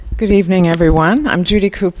Good evening, everyone. I'm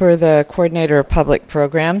Judy Cooper, the Coordinator of Public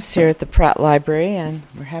Programs here at the Pratt Library, and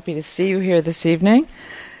we're happy to see you here this evening.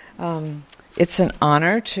 It's an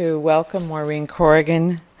honor to welcome Maureen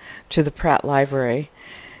Corrigan to the Pratt Library.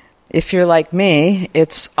 If you're like me,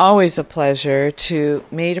 it's always a pleasure to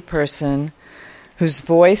meet a person whose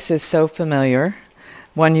voice is so familiar,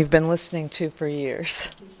 one you've been listening to for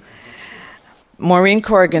years. Maureen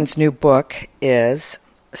Corrigan's new book is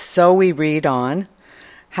So We Read On: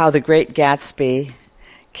 How the Great Gatsby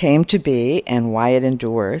Came to Be and Why It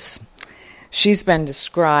Endures. She's been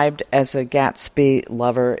described as a Gatsby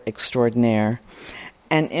lover extraordinaire.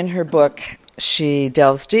 And in her book, she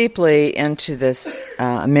delves deeply into this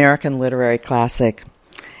American literary classic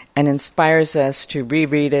and inspires us to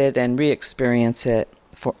reread it and re-experience it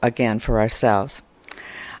for ourselves.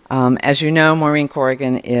 As you know, Maureen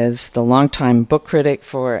Corrigan is the longtime book critic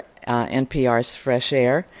for NPR's Fresh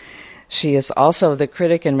Air. She is also the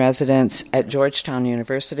critic in residence at Georgetown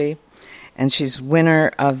University, and she's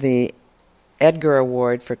winner of the Edgar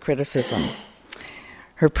Award for Criticism.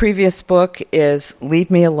 Her previous book is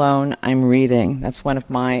Leave Me Alone, I'm Reading. That's one of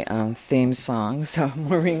my theme songs. So,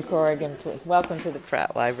 Maureen Corrigan, please, welcome to the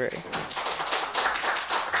Pratt Library.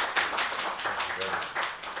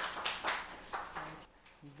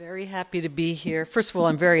 Very happy to be here. First of all,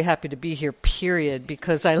 I'm very happy to be here, period,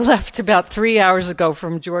 because I left about 3 hours ago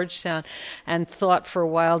from Georgetown and thought for a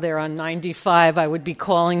while there on 95 I would be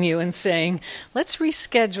calling you and saying, let's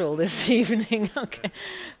reschedule this evening. Okay.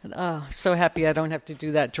 So happy I don't have to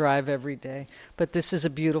do that drive every day. But this is a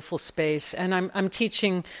beautiful space. And I'm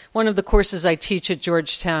teaching, one of the courses I teach at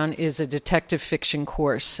Georgetown is a detective fiction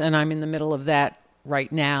course, and I'm in the middle of that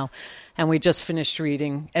right now. And we just finished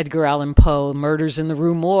reading Edgar Allan Poe, Murders in the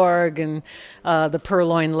Rue Morgue, and The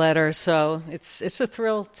Purloined Letter. So it's a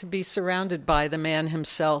thrill to be surrounded by the man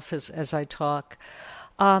himself as I talk.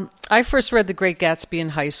 I first read The Great Gatsby in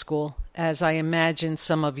high school, as I imagine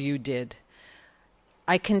some of you did.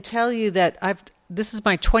 I can tell you that this is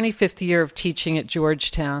my 25th year of teaching at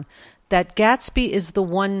Georgetown, that Gatsby is the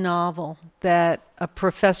one novel that a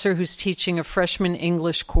professor who's teaching a freshman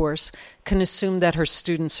English course can assume that her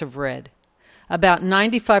students have read. About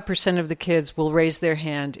 95% of the kids will raise their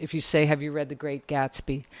hand if you say, have you read The Great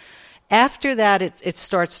Gatsby? After that, it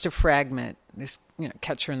starts to fragment. There's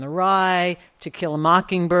Catcher in the Rye, To Kill a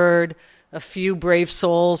Mockingbird. A few brave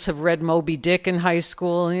souls have read Moby Dick in high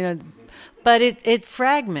school. But it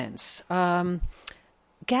fragments.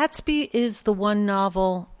 Gatsby is the one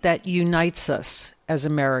novel that unites us as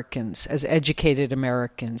Americans, as educated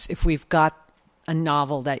Americans, if we've got a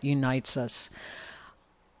novel that unites us.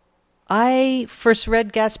 I first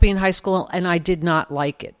read Gatsby in high school, and I did not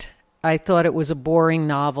like it. I thought it was a boring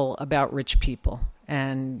novel about rich people,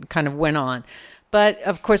 and kind of went on. But,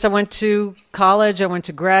 of course, I went to college. I went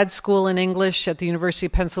to grad school in English at the University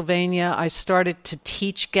of Pennsylvania. I started to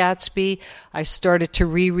teach Gatsby. I started to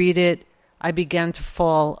reread it. I began to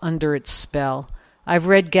fall under its spell. I've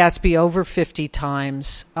read Gatsby over 50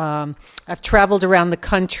 times. I've traveled around the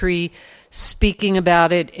country speaking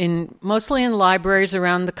about it, mostly in libraries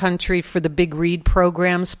around the country for the Big Read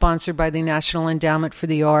program sponsored by the National Endowment for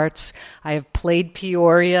the Arts. I have played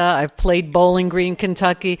Peoria. I've played Bowling Green,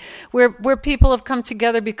 Kentucky, where people have come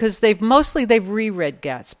together because they've reread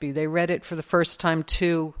Gatsby. They read it for the first time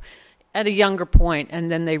too, at a younger point,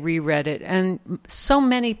 and then they reread it. And so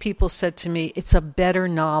many people said to me, it's a better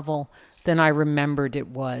novel than I remembered it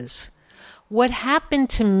was. What happened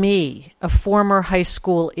to me, a former high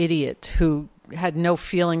school idiot who had no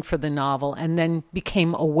feeling for the novel and then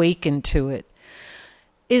became awakened to it,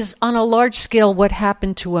 is on a large scale what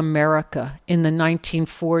happened to America in the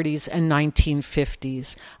 1940s and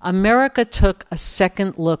 1950s. America took a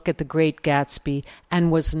second look at The Great Gatsby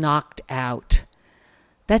and was knocked out.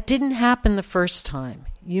 That didn't happen the first time.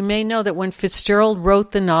 You may know that when Fitzgerald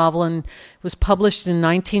wrote the novel and was published in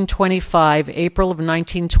 1925, April of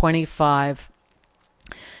 1925,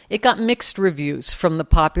 it got mixed reviews from the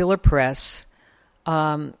popular press.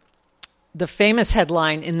 The famous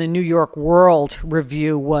headline in the New York World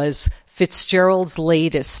Review was, Fitzgerald's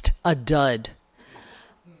latest, a dud.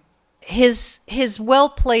 His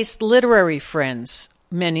well-placed literary friends,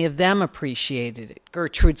 many of them appreciated it.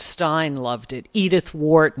 Gertrude Stein loved it. Edith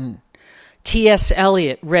Wharton. T.S.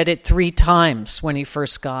 Eliot read it 3 times when he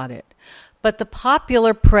first got it. But the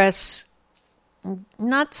popular press,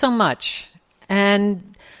 not so much.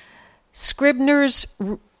 And Scribner's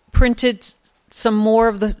printed some more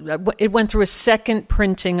of it went through a second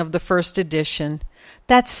printing of the first edition.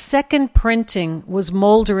 That second printing was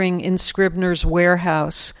moldering in Scribner's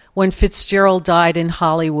warehouse when Fitzgerald died in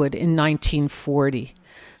Hollywood in 1940.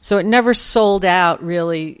 So it never sold out,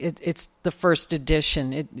 really. It's the first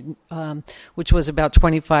edition, which was about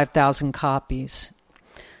 25,000 copies.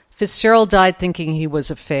 Fitzgerald died thinking he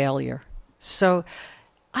was a failure. So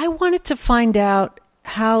I wanted to find out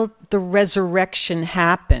how the resurrection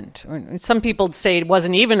happened. Some people say it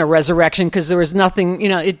wasn't even a resurrection because there was nothing,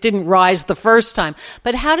 it didn't rise the first time.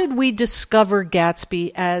 But how did we discover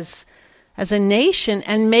Gatsby as a nation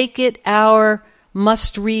and make it our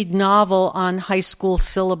must-read novel on high school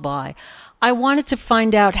syllabi? I wanted to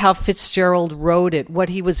find out how Fitzgerald wrote it, what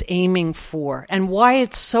he was aiming for, and why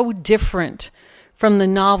it's so different from the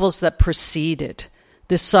novels that preceded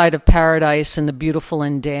This Side of Paradise and The Beautiful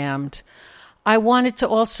and Damned. I wanted to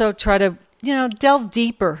also try to, delve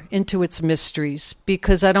deeper into its mysteries,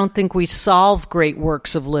 because I don't think we solve great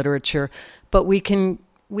works of literature, but we can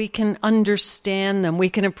understand them.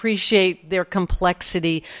 We can appreciate their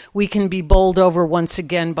complexity. We can be bowled over once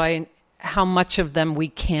again by how much of them we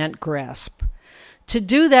can't grasp. To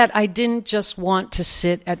do that, I didn't just want to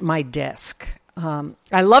sit at my desk.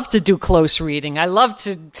 I love to do close reading. I love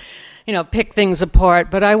to, pick things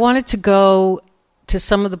apart, but I wanted to go to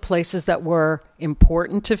some of the places that were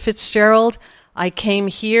important to Fitzgerald. I came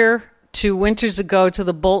here 2 winters ago to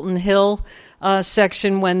the Bolton Hill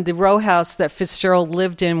section when the row house that Fitzgerald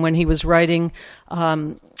lived in when he was writing,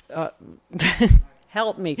 help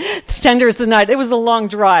me, it's Tender as the Night. It was a long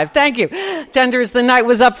drive. Thank you. Tender as the Night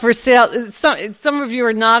was up for sale. Some of you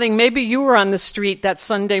are nodding. Maybe you were on the street that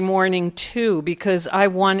Sunday morning too, because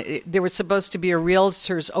there was supposed to be a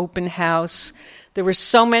realtor's open house. There were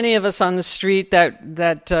so many of us on the street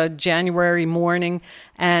that January morning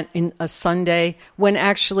and in a Sunday when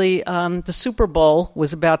actually the Super Bowl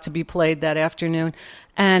was about to be played that afternoon.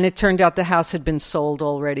 And it turned out the house had been sold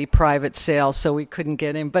already, private sale, so we couldn't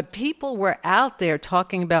get in. But people were out there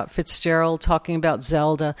talking about Fitzgerald, talking about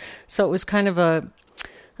Zelda. So it was kind of an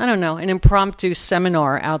impromptu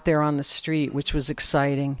seminar out there on the street, which was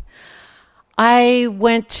exciting. I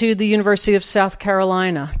went to the University of South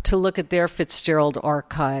Carolina to look at their Fitzgerald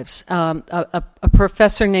archives. A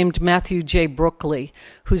professor named Matthew J. Brookley,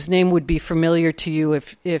 whose name would be familiar to you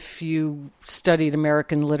if you studied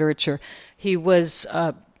American literature. He was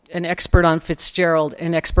an expert on Fitzgerald,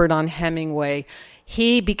 an expert on Hemingway.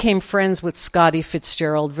 He became friends with Scotty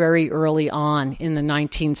Fitzgerald very early on in the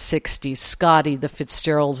 1960s, Scotty, the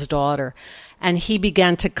Fitzgerald's daughter. And he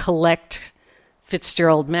began to collect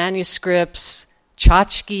Fitzgerald manuscripts,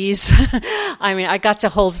 tchotchkes. I got to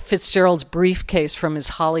hold Fitzgerald's briefcase from his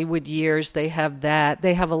Hollywood years. They have that.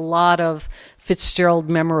 They have a lot of Fitzgerald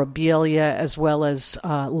memorabilia as well as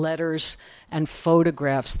letters and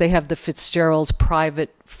photographs. They have the Fitzgerald's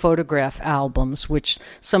private photograph albums, which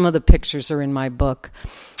some of the pictures are in my book.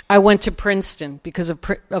 I went to Princeton because,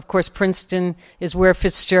 of course, Princeton is where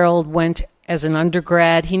Fitzgerald went as an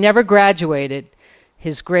undergrad. He never graduated.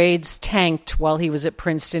 His grades tanked while he was at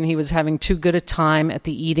Princeton. He was having too good a time at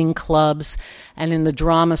the eating clubs and in the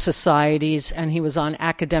drama societies, and he was on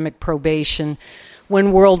academic probation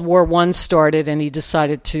when World War I started, and he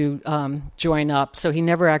decided to join up. So he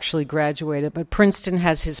never actually graduated. But Princeton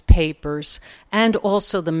has his papers and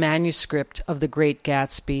also the manuscript of The Great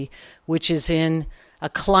Gatsby, which is in a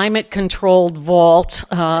climate-controlled vault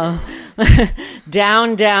down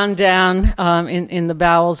in the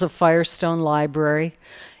bowels of Firestone Library.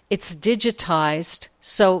 It's digitized,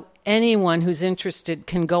 so anyone who's interested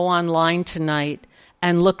can go online tonight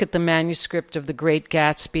and look at the manuscript of The Great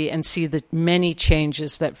Gatsby and see the many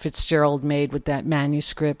changes that Fitzgerald made with that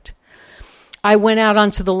manuscript. I went out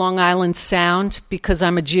onto the Long Island Sound because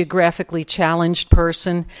I'm a geographically challenged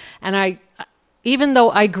person, and even though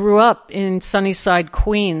I grew up in Sunnyside,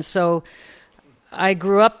 Queens, so I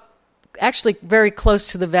grew up actually very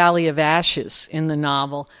close to the Valley of Ashes in the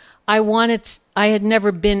novel. I had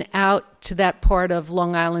never been out to that part of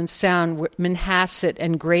Long Island Sound, Manhasset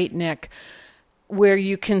and Great Neck, where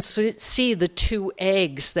you can see the 2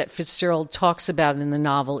 eggs that Fitzgerald talks about in the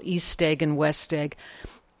novel, East Egg and West Egg.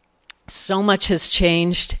 So much has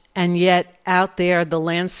changed, and yet out there the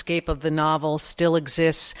landscape of the novel still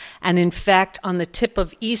exists. And in fact, on the tip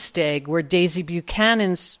of East Egg, where Daisy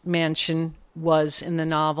Buchanan's mansion was in the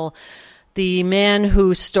novel, the man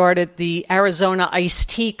who started the Arizona Iced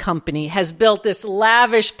Tea Company has built this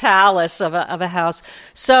lavish palace of a house.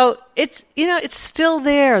 So it's still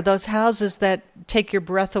there, those houses that take your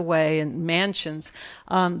breath away and mansions.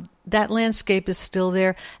 That landscape is still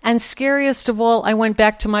there. And scariest of all, I went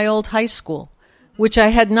back to my old high school, which I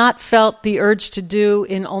had not felt the urge to do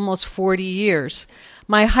in almost 40 years.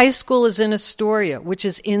 My high school is in Astoria, which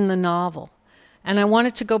is in the novel. And I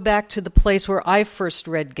wanted to go back to the place where I first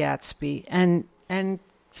read Gatsby and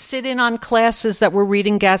sit in on classes that were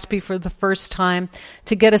reading Gatsby for the first time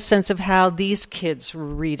to get a sense of how these kids were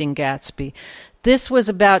reading Gatsby. This was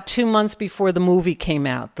about 2 months before the movie came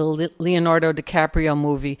out, the Leonardo DiCaprio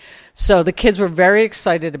movie. So the kids were very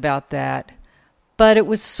excited about that. But it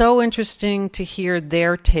was so interesting to hear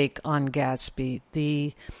their take on Gatsby,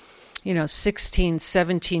 the 16,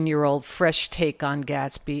 17-year-old fresh take on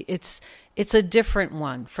Gatsby. It's a different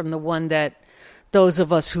one from the one that those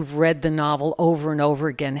of us who've read the novel over and over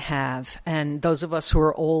again have, and those of us who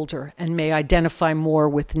are older and may identify more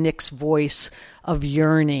with Nick's voice of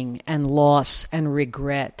yearning and loss and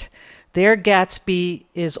regret. Their Gatsby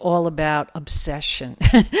is all about obsession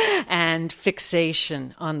and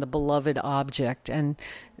fixation on the beloved object. And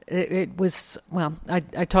it was, well, I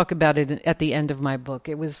talk about it at the end of my book.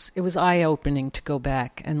 It was eye-opening to go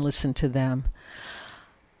back and listen to them.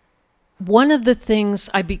 One of the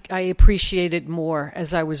things I appreciated more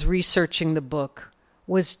as I was researching the book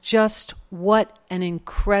was just what an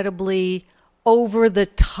incredibly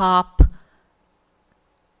over-the-top,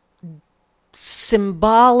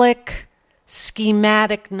 symbolic,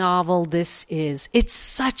 schematic novel this is. It's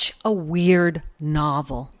such a weird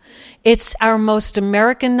novel. It's our most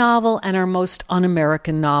American novel and our most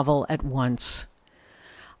un-American novel at once.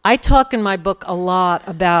 I talk in my book a lot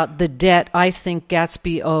about the debt I think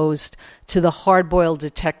Gatsby owes to the hard-boiled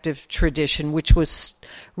detective tradition, which was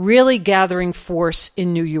really gathering force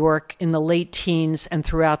in New York in the late teens and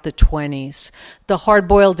throughout the 20s. The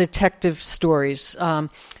hard-boiled detective stories,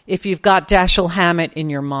 if you've got Dashiell Hammett in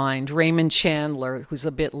your mind, Raymond Chandler, who's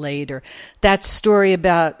a bit later, that story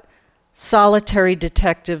about solitary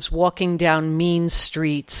detectives walking down mean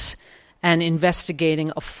streets and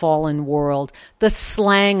investigating a fallen world, the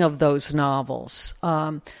slang of those novels,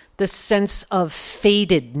 the sense of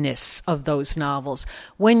fatedness of those novels.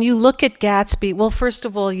 When you look at Gatsby, well, first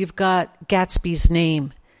of all, you've got Gatsby's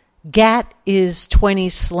name. Gat is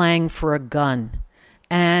 20s slang for a gun.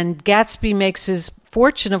 And Gatsby makes his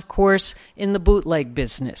fortune, of course, in the bootleg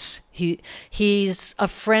business. He's a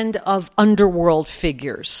friend of underworld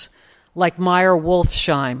figures, like Meyer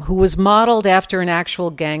Wolfsheim, who was modeled after an actual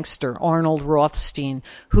gangster, Arnold Rothstein,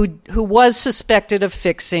 who was suspected of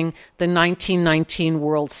fixing the 1919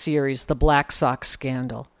 World Series, the Black Sox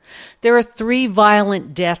scandal. There are 3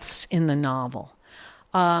 violent deaths in the novel.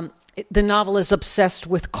 The novel is obsessed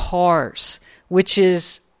with cars, which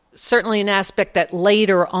is certainly an aspect that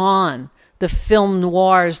later on the film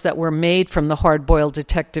noirs that were made from the hard-boiled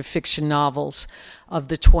detective fiction novels of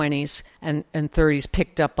the 20s and 30s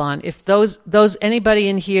picked up on. If those anybody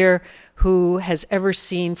in here who has ever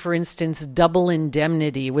seen, for instance, Double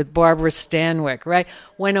Indemnity with Barbara Stanwyck, right?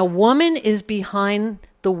 When a woman is behind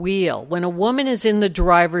the wheel, when a woman is in the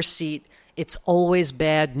driver's seat, it's always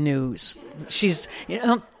bad news. She's,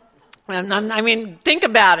 I mean, think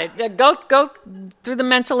about it. Go through the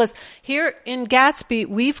mental list. Here in Gatsby,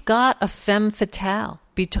 we've got a femme fatale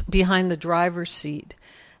behind the driver's seat.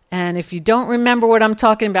 And if you don't remember what I'm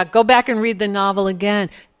talking about, go back and read the novel again.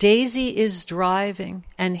 Daisy is driving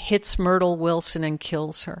and hits Myrtle Wilson and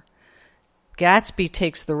kills her. Gatsby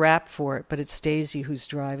takes the rap for it, but it's Daisy who's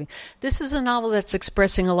driving. This is a novel that's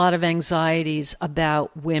expressing a lot of anxieties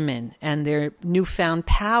about women and their newfound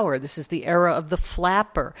power. This is the era of the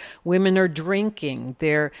flapper. Women are drinking.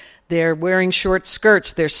 They're wearing short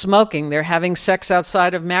skirts. They're smoking. They're having sex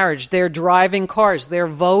outside of marriage. They're driving cars. They're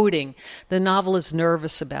voting. The novel is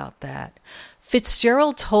nervous about that.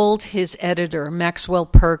 Fitzgerald told his editor, Maxwell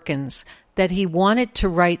Perkins, that he wanted to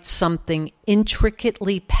write something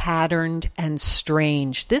intricately patterned and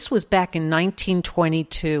strange. This was back in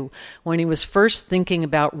 1922 when he was first thinking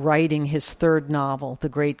about writing his 3rd novel, The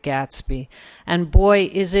Great Gatsby. And boy,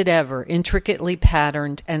 is it ever intricately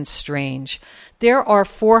patterned and strange. There are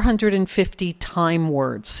 450 time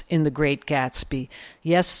words in The Great Gatsby.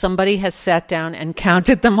 Yes, somebody has sat down and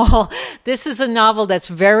counted them all. This is a novel that's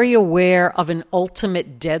very aware of an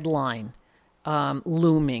ultimate deadline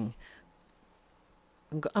looming.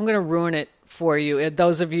 I'm going to ruin it for you,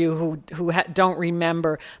 those of you who don't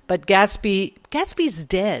remember. But Gatsby's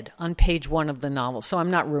dead on page 1 of the novel, so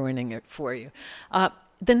I'm not ruining it for you.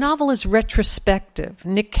 The novel is retrospective.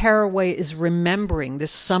 Nick Carraway is remembering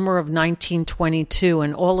this summer of 1922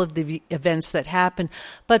 and all of the events that happened.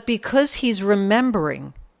 But because he's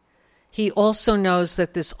remembering, he also knows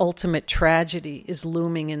that this ultimate tragedy is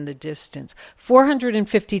looming in the distance.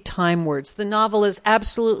 450 time words. The novel is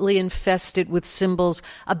absolutely infested with symbols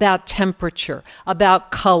about temperature,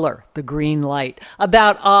 about color, the green light,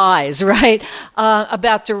 about eyes, right?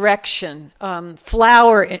 About direction,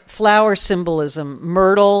 flower symbolism,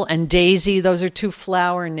 myrtle and daisy, those are two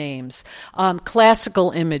flower names.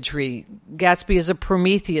 Classical imagery. Gatsby is a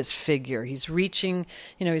Prometheus figure. He's reaching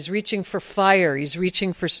for fire. He's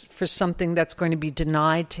reaching for something that's going to be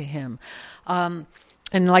denied to him. And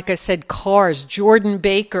like I said, cars. Jordan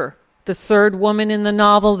Baker, the third woman in the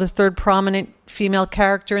novel, the third prominent female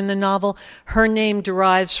character in the novel, her name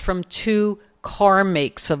derives from two car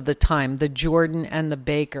makes of the time, the Jordan and the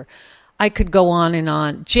Baker. I could go on and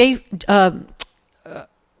on.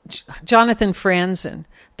 Jonathan Franzen,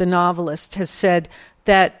 the novelist, has said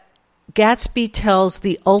that Gatsby tells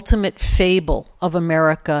the ultimate fable of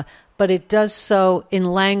America, but it does so in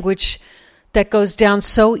language that goes down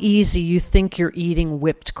so easy you think you're eating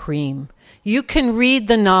whipped cream. You can read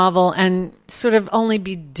the novel and sort of only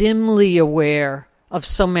be dimly aware of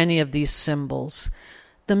so many of these symbols.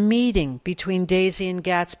 The meeting between Daisy and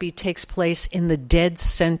Gatsby takes place in the dead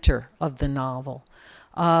center of the novel.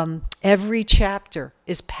 Every chapter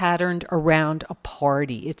is patterned around a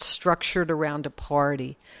party. It's structured around a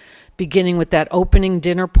party, beginning with that opening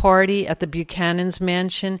dinner party at the Buchanan's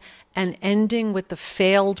mansion and ending with the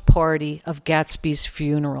failed party of Gatsby's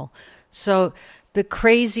funeral. So the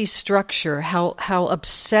crazy structure, how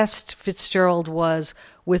obsessed Fitzgerald was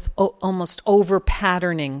with almost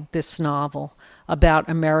over-patterning this novel about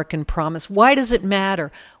American promise. Why does it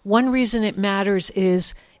matter? One reason it matters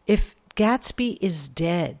is if Gatsby is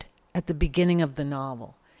dead at the beginning of the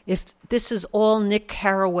novel, if this is all Nick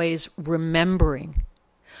Carraway's remembering,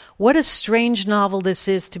 what a strange novel this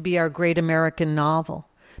is to be our great American novel,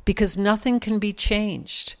 because nothing can be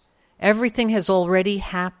changed. Everything has already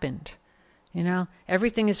happened.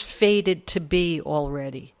 Everything is fated to be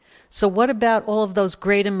already. So what about all of those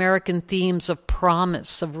great American themes of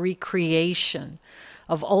promise, of recreation,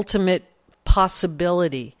 of ultimate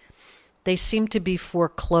possibility? They seem to be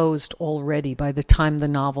foreclosed already by the time the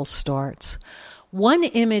novel starts. One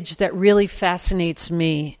image that really fascinates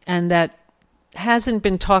me and that hasn't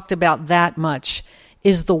been talked about that much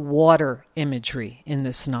is the water imagery in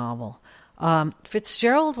this novel.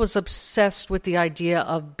 Fitzgerald was obsessed with the idea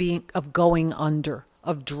of going under,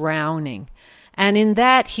 of drowning. And in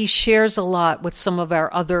that, he shares a lot with some of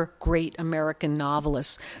our other great American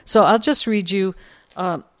novelists. So I'll just read you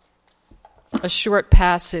a short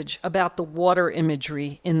passage about the water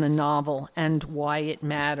imagery in the novel and why it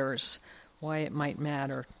matters, why it might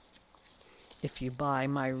matter if you buy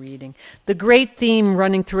my reading. The great theme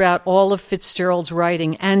running throughout all of Fitzgerald's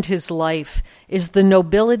writing and his life is the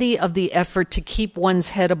nobility of the effort to keep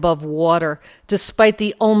one's head above water despite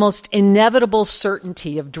the almost inevitable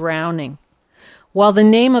certainty of drowning. While the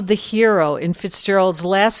name of the hero in Fitzgerald's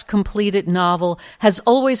last completed novel has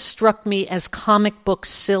always struck me as comic book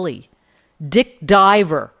silly, Dick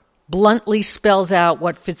Diver bluntly spells out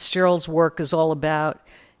what Fitzgerald's work is all about.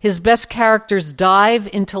 His best characters dive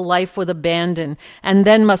into life with abandon and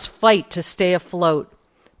then must fight to stay afloat.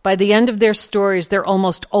 By the end of their stories, they're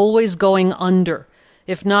almost always going under,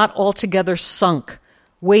 if not altogether sunk,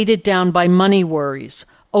 weighted down by money worries,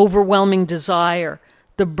 overwhelming desire,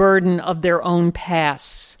 the burden of their own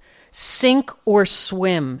pasts. Sink or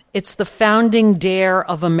swim, it's the founding dare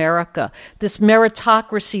of America, this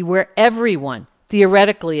meritocracy where everyone,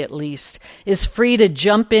 theoretically at least, is free to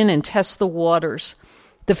jump in and test the waters.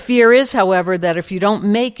 The fear is, however, that if you don't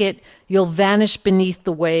make it, you'll vanish beneath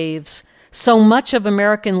the waves. So much of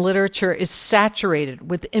American literature is saturated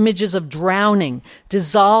with images of drowning,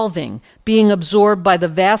 dissolving, being absorbed by the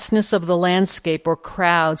vastness of the landscape or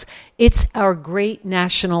crowds. It's our great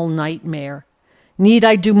national nightmare. Need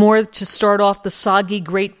I do more to start off the soggy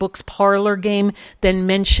great books parlor game than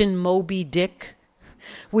mention Moby Dick?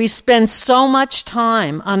 We spend so much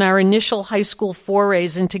time on our initial high school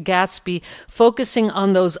forays into Gatsby focusing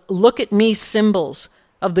on those look-at-me symbols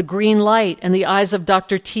of the green light and the eyes of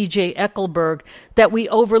Dr. T.J. Eckelberg that we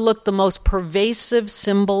overlook the most pervasive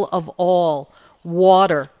symbol of all,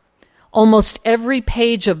 water. Almost every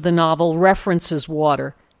page of the novel references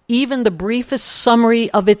water. Even the briefest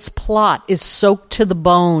summary of its plot is soaked to the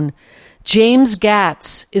bone. James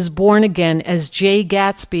Gatz is born again as Jay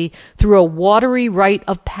Gatsby through a watery rite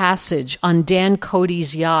of passage on Dan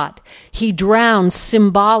Cody's yacht. He drowns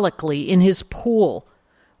symbolically in his pool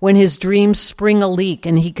when his dreams spring a leak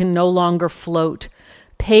and he can no longer float.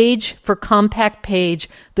 Page for compact page,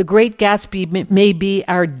 The Great Gatsby may be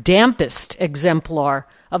our dampest exemplar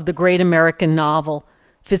of the great American novel.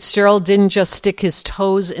 Fitzgerald didn't just stick his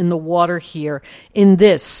toes in the water here. In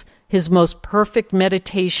this, his most perfect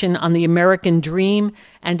meditation on the American dream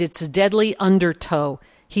and its deadly undertow,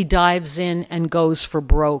 he dives in and goes for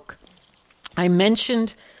broke. I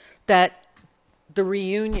mentioned that the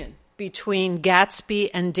reunion between Gatsby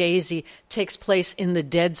and Daisy takes place in the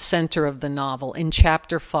dead center of the novel, in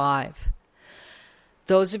Chapter 5.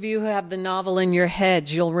 Those of you who have the novel in your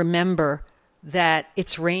heads, you'll remember that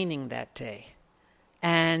it's raining that day.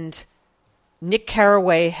 And Nick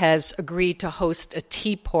Carraway has agreed to host a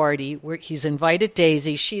tea party where he's invited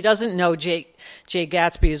Daisy. She doesn't know Jay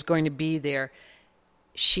Gatsby is going to be there.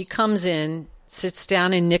 She comes in, sits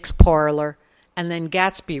down in Nick's parlor, and then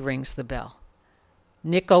Gatsby rings the bell.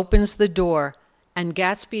 Nick opens the door, and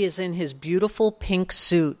Gatsby is in his beautiful pink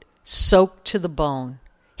suit, soaked to the bone.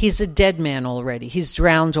 He's a dead man already. He's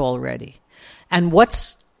drowned already. And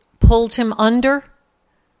what's pulled him under?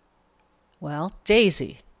 Well,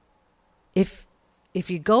 Daisy. If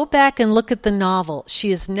you go back and look at the novel, she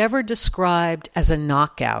is never described as a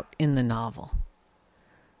knockout in the novel.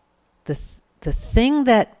 The thing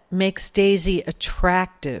that makes Daisy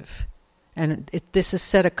attractive, and this is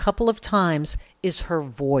said a couple of times, is her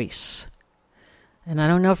voice. And I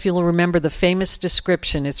don't know if you'll remember the famous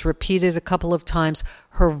description. It's repeated a couple of times.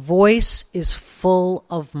 Her voice is full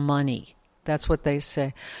of money. That's what they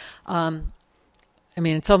say.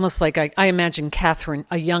 It's almost like I imagine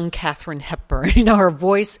a young Katharine Hepburn. Her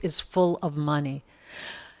voice is full of money.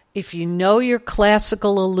 If you know your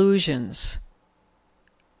classical allusions,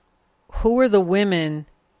 who are the women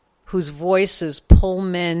whose voices pull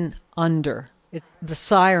men under? The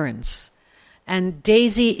sirens. And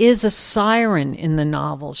Daisy is a siren in the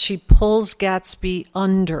novel. She pulls Gatsby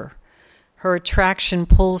under. Her attraction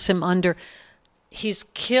pulls him under. He's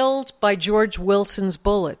killed by George Wilson's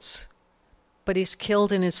bullets, but he's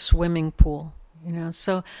killed in his swimming pool.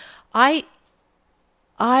 So I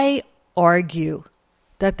argue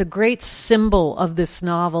that the great symbol of this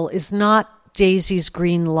novel is not Daisy's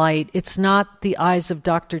green light. It's not the eyes of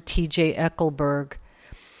Dr. T.J. Eckelberg.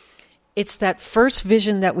 It's that first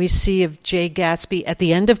vision that we see of Jay Gatsby at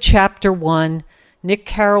the end of Chapter 1. Nick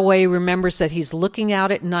Carraway remembers that he's looking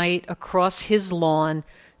out at night across his lawn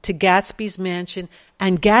to Gatsby's mansion,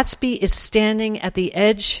 and Gatsby is standing at the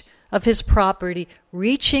edge of his property,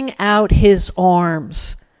 reaching out his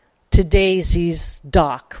arms to Daisy's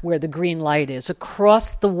dock, where the green light is,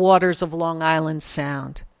 across the waters of Long Island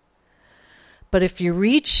Sound. But if you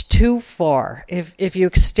reach too far, if you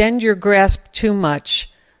extend your grasp too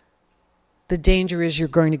much, the danger is you're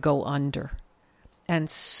going to go under. And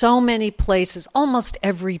so many places, almost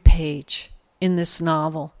every page in this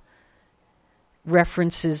novel,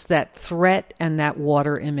 references that threat and that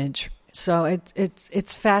water image. So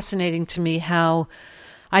it's fascinating to me how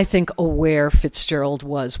I think aware Fitzgerald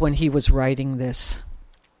was when he was writing this.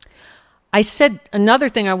 I said another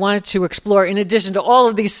thing I wanted to explore, in addition to all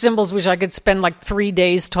of these symbols, which I could spend like 3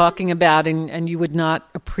 days talking about, and you would not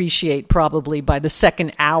appreciate probably by the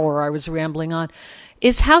second hour I was rambling on,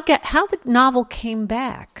 is how the novel came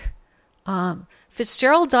back.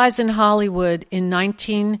 Fitzgerald dies in Hollywood in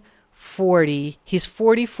 1940. He's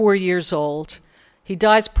 44 years old. He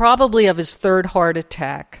dies probably of his third heart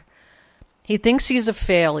attack. He thinks he's a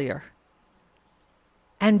failure.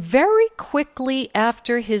 And very quickly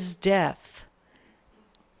after his death,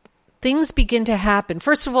 things begin to happen.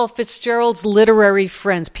 First of all, Fitzgerald's literary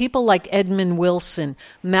friends, people like Edmund Wilson,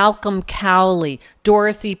 Malcolm Cowley,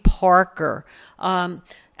 Dorothy Parker,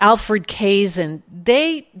 Alfred Kazin,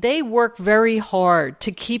 they work very hard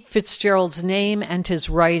to keep Fitzgerald's name and his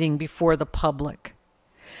writing before the public.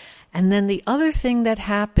 And then the other thing that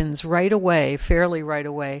happens right away, fairly right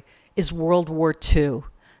away, is World War II.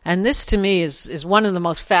 And this, to me, is one of the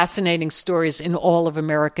most fascinating stories in all of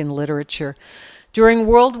American literature. During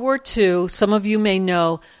World War II, some of you may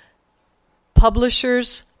know,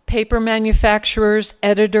 publishers, paper manufacturers,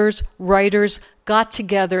 editors, writers got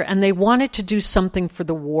together and they wanted to do something for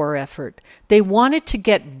the war effort. They wanted to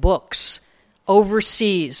get books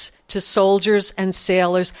overseas to soldiers and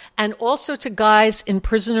sailors, and also to guys in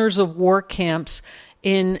prisoners of war camps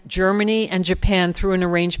in Germany and Japan through an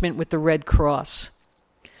arrangement with the Red Cross.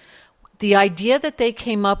 The idea that they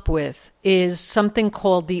came up with is something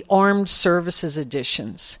called the Armed Services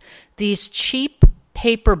Editions. These cheap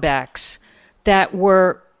paperbacks that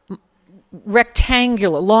were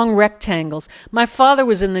rectangular, long rectangles. My father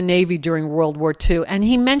was in the Navy during World War II, and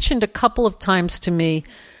he mentioned a couple of times to me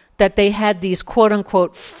that they had these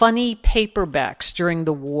quote-unquote funny paperbacks during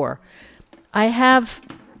the war.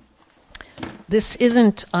 This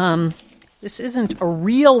isn't This isn't a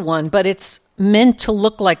real one, but it's meant to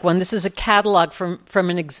look like one. This is a catalog from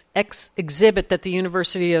an exhibit that the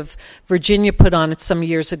University of Virginia put on it some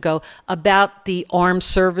years ago about the armed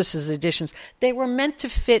services editions. They were meant to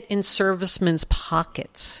fit in servicemen's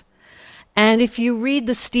pockets. And if you read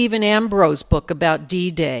the Stephen Ambrose book about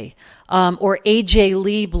D-Day, or A.J.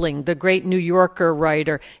 Liebling, the great New Yorker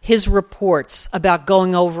writer, his reports about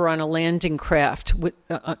going over on a landing craft with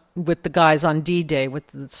the guys on D-Day, with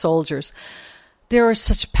the soldiers, there are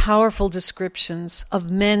such powerful descriptions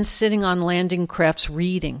of men sitting on landing crafts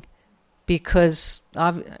reading because,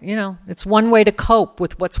 it's one way to cope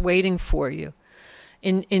with what's waiting for you.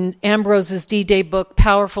 In Ambrose's D-Day book,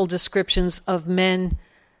 powerful descriptions of men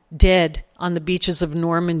dead on the beaches of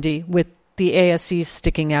Normandy with the ASEs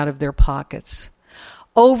sticking out of their pockets.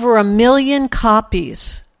 Over 1 million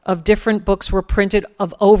copies of different books were printed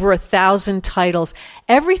of over 1,000 titles.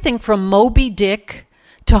 Everything from Moby Dick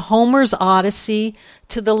to Homer's Odyssey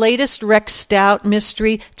to the latest Rex Stout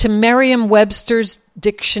mystery to Merriam-Webster's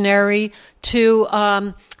dictionary to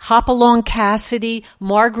Hopalong Cassidy,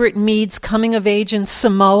 Margaret Mead's Coming of Age in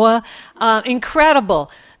Samoa.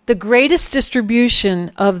 Incredible. The greatest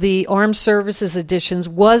distribution of the Armed Services editions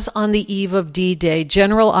was on the eve of D-Day.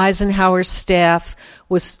 General Eisenhower's staff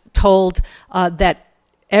was told that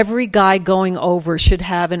every guy going over should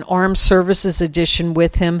have an Armed Services edition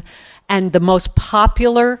with him. And the most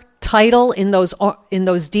popular title in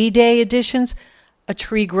those D-Day editions, A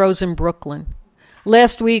Tree Grows in Brooklyn.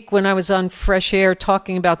 Last week when I was on Fresh Air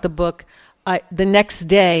talking about the book, the next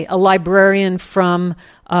day, a librarian from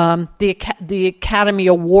the Academy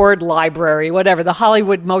Award Library, whatever, the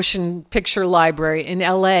Hollywood Motion Picture Library in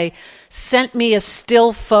L.A., sent me a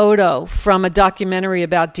still photo from a documentary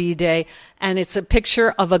about D-Day, and it's a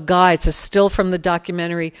picture of a guy. It's a still from the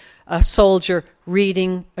documentary, a soldier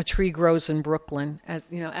reading A Tree Grows in Brooklyn,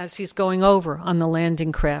 as he's going over on the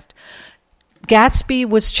landing craft. Gatsby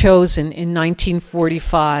was chosen in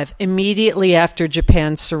 1945, immediately after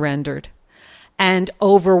Japan surrendered. And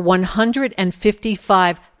over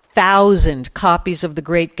 155,000 copies of The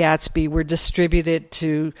Great Gatsby were distributed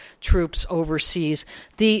to troops overseas.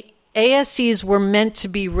 The ASEs were meant to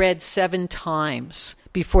be read 7 times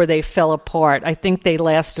before they fell apart. I think they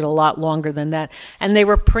lasted a lot longer than that. And they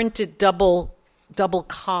were printed double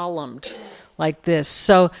columned like this.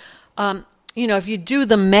 So, if you do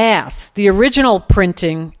the math, the original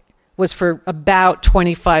printing was for about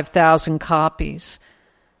 25,000 copies.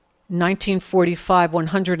 1945,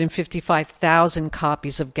 155,000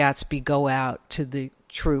 copies of Gatsby go out to the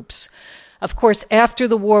troops. Of course, after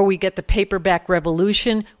the war, we get the paperback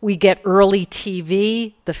revolution. We get early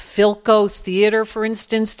TV. The Philco Theater, for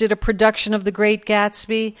instance, did a production of The Great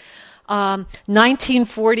Gatsby.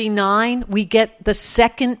 1949, we get the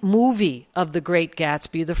second movie of The Great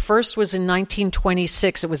Gatsby. The first was in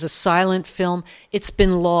 1926. It was a silent film. It's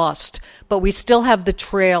been lost, but we still have the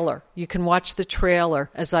trailer. You can watch the trailer,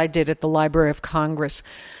 as I did at the Library of Congress.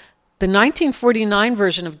 The 1949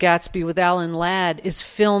 version of Gatsby with Alan Ladd is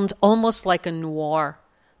filmed almost like a noir.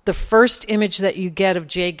 The first image that you get of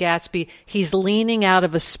Jay Gatsby, he's leaning out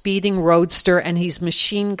of a speeding roadster and he's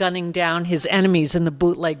machine gunning down his enemies in the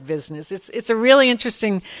bootleg business. It's a really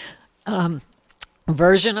interesting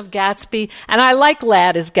version of Gatsby. And I like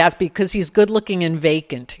Ladd as Gatsby because he's good looking and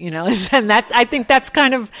vacant, and I think that's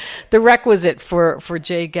kind of the requisite for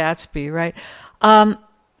Jay Gatsby, right? And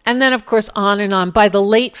then, of course, on and on. By the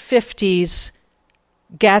late 50s,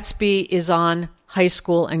 Gatsby is on high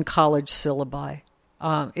school and college syllabi.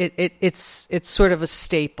 It's sort of a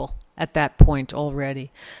staple at that point already.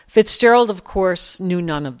 Fitzgerald, of course, knew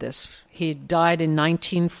none of this. He died in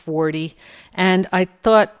 1940, and I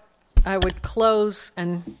thought I would close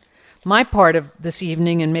and my part of this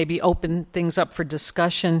evening and maybe open things up for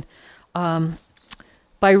discussion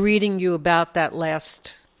by reading you about that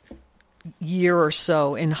last year or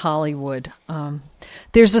so in Hollywood.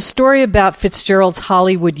 There's a story about Fitzgerald's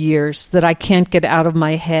Hollywood years that I can't get out of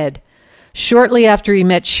my head. Shortly after he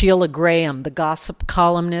met Sheila Graham, the gossip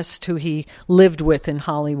columnist who he lived with in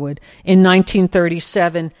Hollywood, in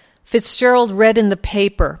 1937, Fitzgerald read in the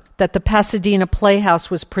paper that the Pasadena Playhouse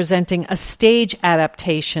was presenting a stage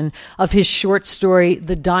adaptation of his short story,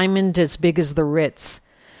 The Diamond as Big as the Ritz.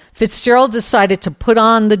 Fitzgerald decided to put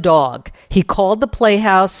on the dog. He called the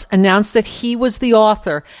Playhouse, announced that he was the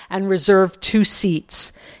author, and reserved 2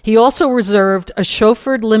 seats. He also reserved a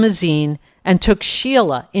chauffeured limousine and took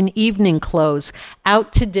Sheila in evening clothes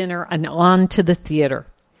out to dinner and on to the theater.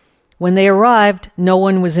 When they arrived, no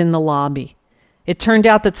one was in the lobby. It turned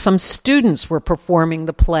out that some students were performing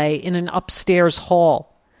the play in an upstairs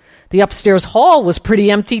hall. The upstairs hall was pretty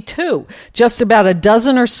empty, too. Just about a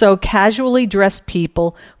dozen or so casually dressed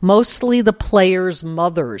people, mostly the players'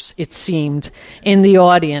 mothers, it seemed, in the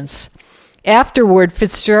audience. Afterward,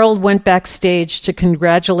 Fitzgerald went backstage to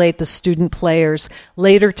congratulate the student players,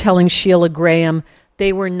 later telling Sheila Graham,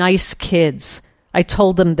 "They were nice kids. I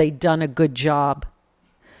told them they'd done a good job."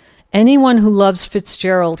 Anyone who loves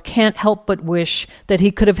Fitzgerald can't help but wish that he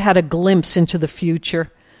could have had a glimpse into the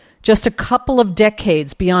future. Just a couple of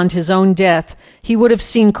decades beyond his own death, he would have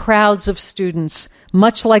seen crowds of students,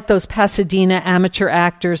 much like those Pasadena amateur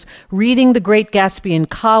actors, reading The Great Gatsby in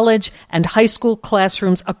college and high school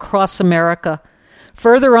classrooms across America.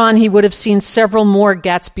 Further on, he would have seen several more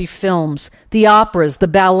Gatsby films, the operas, the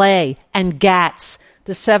ballet, and Gats,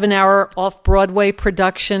 the 7-hour off-Broadway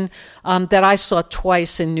production that I saw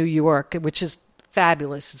twice in New York, which is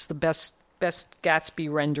fabulous. It's the best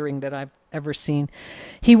Gatsby rendering that I've ever seen.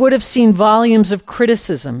 He would have seen volumes of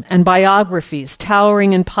criticism and biographies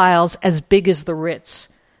towering in piles as big as the Ritz.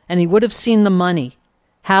 And he would have seen the money.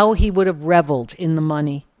 How he would have reveled in the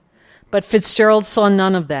money. But Fitzgerald saw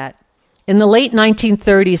none of that. In the late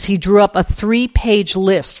 1930s, he drew up a 3-page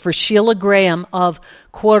list for Sheila Graham of,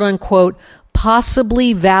 quote-unquote,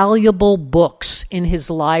 possibly valuable books in his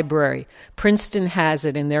library. Princeton has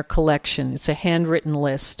it in their collection. It's a handwritten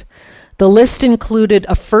list. The list included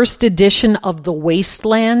a first edition of The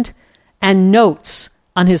Wasteland and notes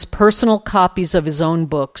on his personal copies of his own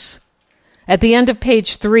books. At the end of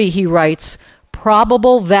page 3, he writes,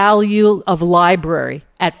 "Probable value of library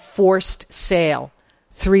at forced sale,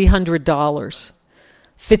 $300.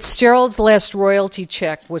 Fitzgerald's last royalty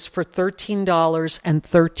check was for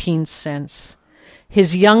 $13.13.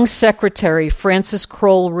 His young secretary, Frances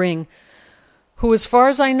Kroll Ring, who, as far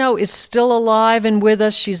as I know, is still alive and with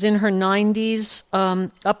us. She's in her 90s.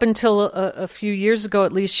 Up until a few years ago,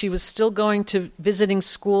 at least, she was still going to visiting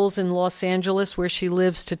schools in Los Angeles, where she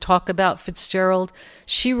lives, to talk about Fitzgerald.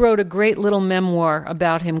 She wrote a great little memoir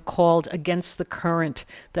about him called Against the Current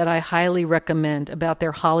that I highly recommend, about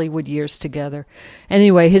their Hollywood years together.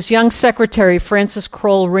 Anyway, his young secretary, Frances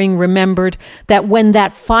Kroll Ring, remembered that when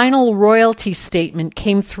that final royalty statement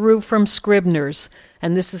came through from Scribner's,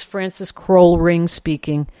 and this is Frances Kroll Ring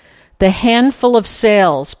speaking, the handful of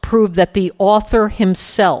sales proved that the author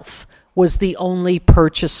himself was the only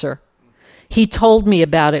purchaser. He told me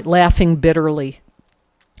about it, laughing bitterly.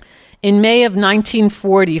 In May of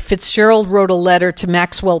 1940, Fitzgerald wrote a letter to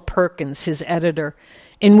Maxwell Perkins, his editor,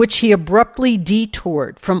 in which he abruptly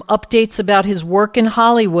detoured from updates about his work in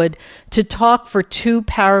Hollywood to talk for 2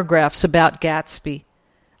 paragraphs about Gatsby.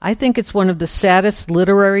 I think it's one of the saddest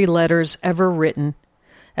literary letters ever written.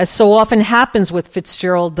 As so often happens with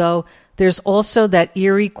Fitzgerald, though, there's also that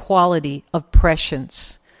eerie quality of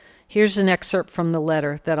prescience. Here's an excerpt from the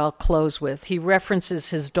letter that I'll close with. He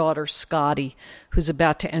references his daughter, Scotty, who's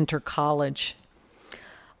about to enter college.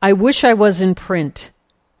 "I wish I was in print.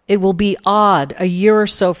 It will be odd a year or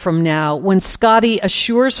so from now when Scotty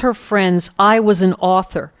assures her friends I was an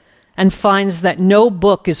author and finds that no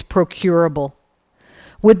book is procurable.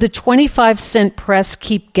 Would the 25-cent press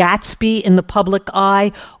keep Gatsby in the public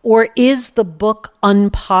eye, or is the book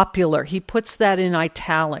unpopular?" He puts that in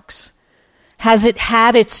italics. "Has it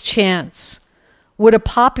had its chance? Would a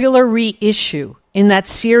popular reissue in that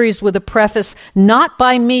series with a preface not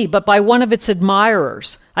by me, but by one of its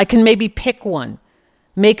admirers, I can maybe pick one,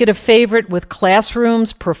 make it a favorite with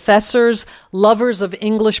classrooms, professors, lovers of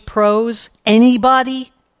English prose,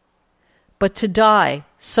 anybody? But to die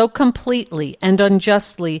so completely and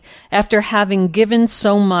unjustly after having given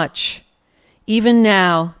so much. Even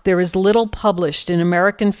now, there is little published in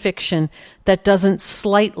American fiction that doesn't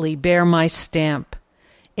slightly bear my stamp.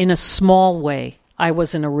 In a small way, I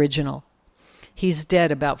was an original." He's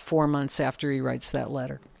dead about 4 months after he writes that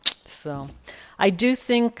letter. So I do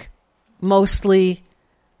mostly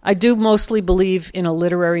believe in a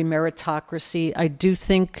literary meritocracy. I do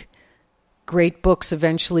think great books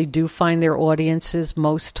eventually do find their audiences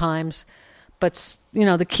most times. But,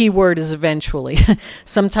 the key word is eventually.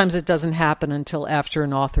 Sometimes it doesn't happen until after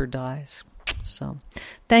an author dies. So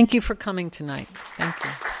thank you for coming tonight. Thank you.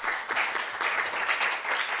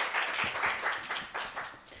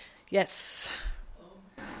 Yes.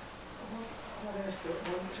 I want to ask you,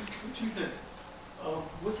 what do you think?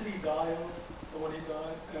 What did he die of when he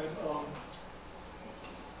died? And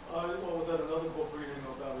I was at another book reading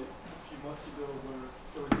about it a few months ago where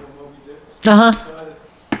they were doing Moby Dick. Uh-huh.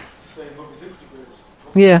 Saying Moby Dick's the greatest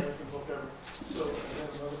Yeah. American book ever. So, and then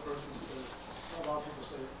another person says, a lot of people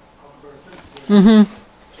say Huckleberry Finn.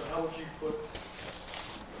 So how would you put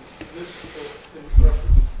this in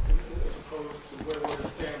perspective as a opposed to where would it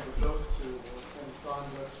stand with those two, or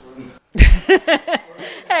Steinbeck, or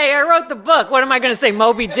Hey, I wrote the book. What am I going to say,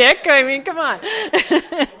 Moby Dick? I mean, come on. Steinbeck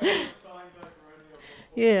or any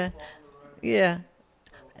of them? Yeah.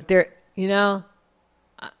 They're,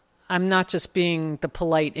 I'm not just being the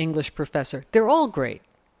polite English professor. They're all great.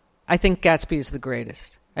 I think Gatsby is the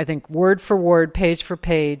greatest. I think word for word, page for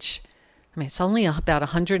page. I mean, it's only about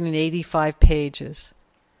 185 pages.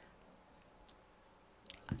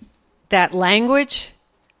 That language,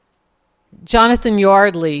 Jonathan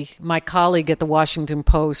Yardley, my colleague at the Washington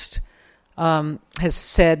Post, has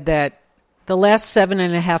said that the last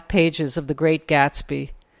 7.5 pages of The Great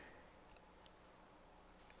Gatsby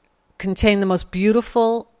contain the most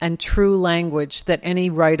beautiful and true language that any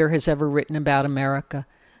writer has ever written about America.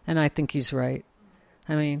 And I think he's right.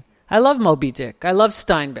 I mean, I love Moby Dick. I love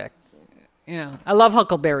Steinbeck. I love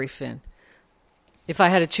Huckleberry Finn. If I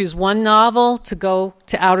had to choose one novel to go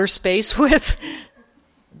to outer space with,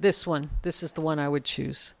 this is the one I would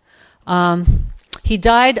choose. He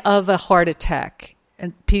died of a heart attack,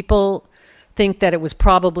 and people think that it was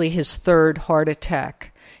probably his third heart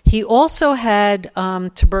attack. He also had water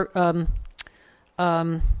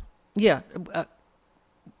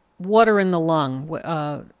in the lung,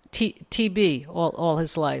 TB all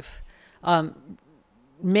his life.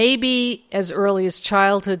 Maybe as early as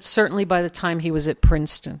childhood, certainly by the time he was at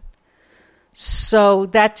Princeton. So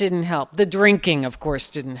that didn't help. The drinking, of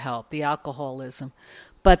course, didn't help, the alcoholism.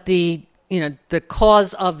 But the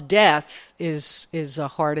cause of death is a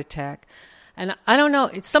heart attack. And I don't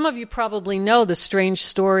know, some of you probably know the strange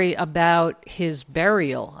story about his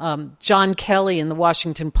burial. John Kelly in the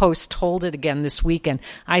Washington Post told it again this weekend.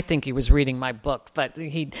 I think he was reading my book, but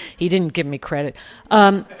he didn't give me credit.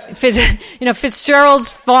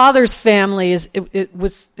 Fitzgerald's father's family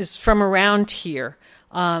is from around here.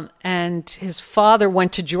 And his father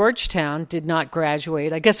went to Georgetown, did not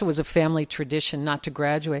graduate. I guess it was a family tradition not to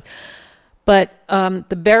graduate. But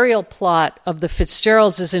the burial plot of the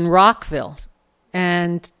Fitzgeralds is in Rockville.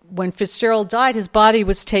 And when Fitzgerald died, his body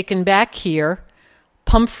was taken back here.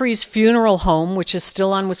 Pumphrey's Funeral Home, which is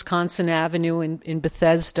still on Wisconsin Avenue in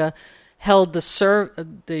Bethesda, held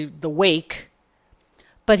the wake.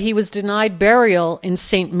 But he was denied burial in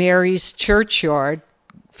St. Mary's Churchyard.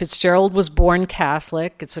 Fitzgerald was born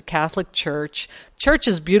Catholic. It's a Catholic church. Church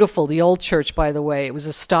is beautiful, the old church, by the way. It was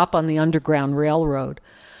a stop on the Underground Railroad.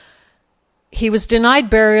 He was denied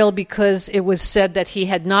burial because it was said that he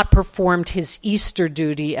had not performed his Easter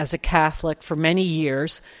duty as a Catholic for many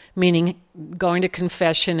years, meaning going to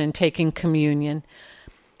confession and taking communion.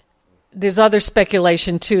 There's other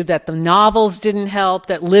speculation, too, that the novels didn't help,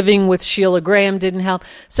 that living with Sheila Graham didn't help.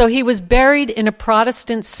 So he was buried in a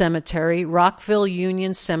Protestant cemetery, Rockville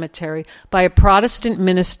Union Cemetery, by a Protestant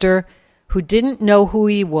minister who didn't know who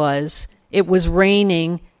he was. It was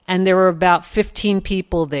raining, and there were about 15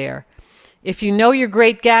 people there. If you know your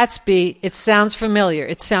Great Gatsby, it sounds familiar.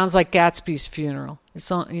 It sounds like Gatsby's funeral. It's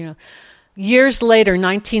all, Years later,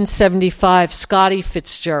 1975, Scotty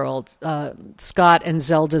Fitzgerald, Scott and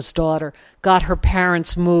Zelda's daughter, got her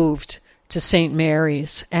parents moved to St.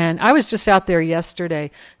 Mary's. And I was just out there yesterday.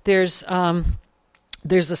 There's a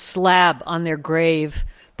slab on their grave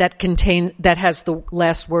that has the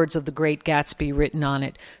last words of The Great Gatsby written on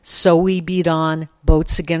it. So we beat on,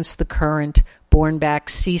 boats against the current, borne back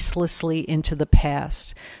ceaselessly into the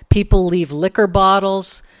past. People leave liquor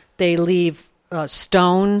bottles, they leave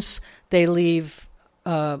stones, they leave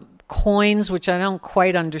coins, which I don't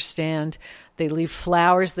quite understand. They leave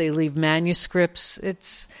flowers, they leave manuscripts.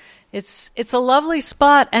 It's a lovely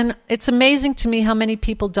spot, and it's amazing to me how many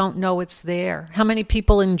people don't know it's there. How many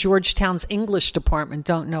people in Georgetown's English department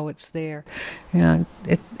don't know it's there.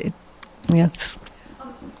 It's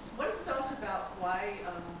What are your thoughts about why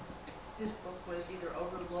this book was either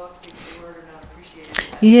overlooked, ignored, or not appreciated?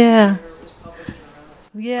 Yeah. It was published or not?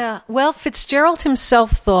 Yeah. Well, Fitzgerald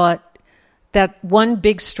himself thought that one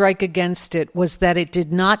big strike against it was that it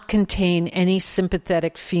did not contain any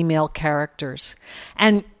sympathetic female characters.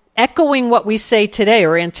 And echoing what we say today,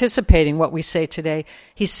 or anticipating what we say today,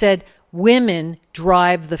 he said, women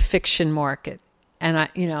drive the fiction market. And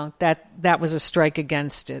that was a strike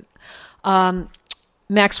against it.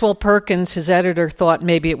 Maxwell Perkins, his editor, thought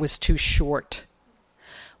maybe it was too short.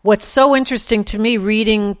 What's so interesting to me,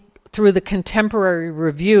 reading through the contemporary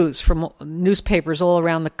reviews from newspapers all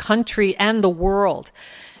around the country and the world,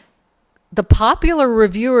 the popular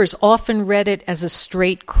reviewers often read it as a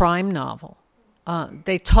straight crime novel.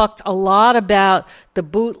 They talked a lot about the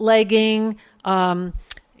bootlegging,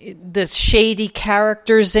 the shady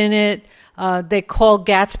characters in it. They call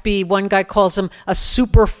Gatsby, one guy calls him a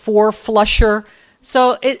super four-flusher.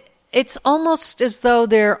 So it's almost as though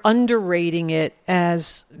they're underrating it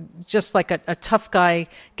as just like a tough guy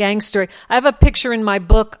gang story. I have a picture in my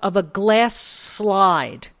book of a glass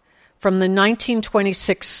slide from the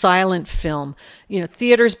 1926 silent film.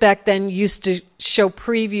 Theaters back then used to show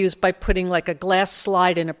previews by putting like a glass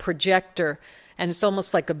slide in a projector, and it's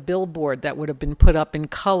almost like a billboard that would have been put up in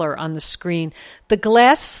color on the screen. The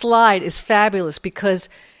glass slide is fabulous because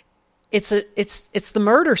it's the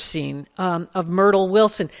murder scene of Myrtle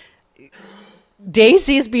Wilson.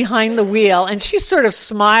 Daisy is behind the wheel, and she's sort of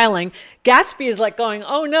smiling. Gatsby is like going,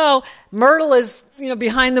 "Oh no!" Myrtle is,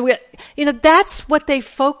 behind the wheel. That's what they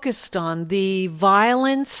focused on: the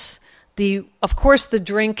violence, of course, the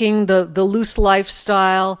drinking, the loose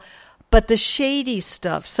lifestyle, but the shady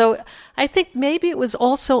stuff. So I think maybe it was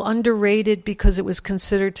also underrated because it was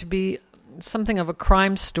considered to be something of a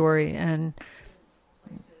crime story, and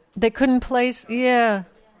they couldn't place. Yeah.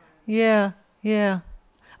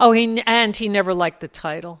 Oh, he never liked the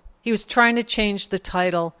title. He was trying to change the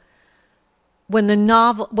title when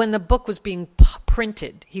the book was being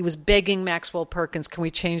printed. He was begging Maxwell Perkins, "Can we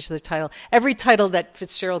change the title?" Every title that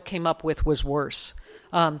Fitzgerald came up with was worse.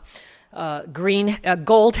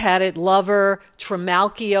 Gold-Hatted Lover,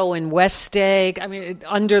 Trimalchio and West Egg. I mean,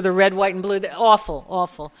 Under the Red, White, and Blue.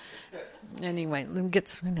 Awful. Anyway, let me get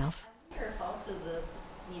someone else. I wonder if also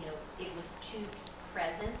it was too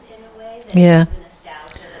present in a way that the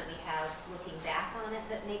nostalgia that we have looking back on it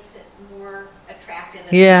that makes it more attractive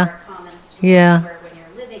and more a common story. Yeah. Where when you're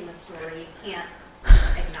living the story, you can't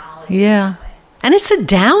acknowledge it that way. And it's a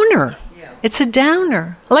downer. Yeah. It's a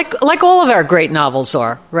downer, like all of our great novels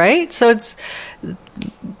are, right? So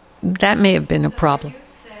that may have been a problem. Are you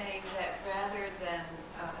saying that rather than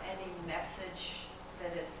any message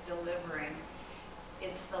that it's delivering,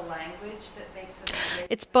 it's the language that makes it?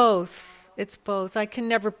 It's both. I can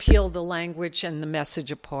never peel the language and the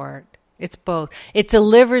message apart. It's both. It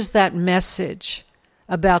delivers that message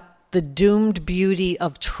about the doomed beauty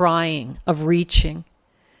of trying, of reaching,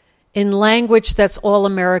 in language that's all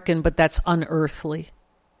American, but that's unearthly.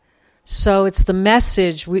 So it's the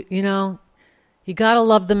message. You got to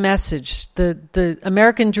love the message. The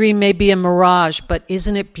American dream may be a mirage, but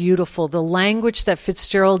isn't it beautiful? The language that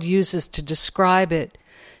Fitzgerald uses to describe it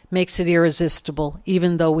makes it irresistible,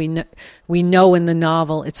 even though we know in the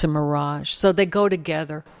novel it's a mirage. So they go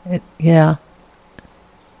together. And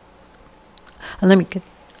let me get...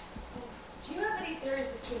 Do you have any theories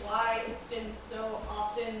as to why it's been so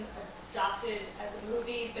often adopted as a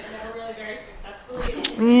movie, but never really very successfully?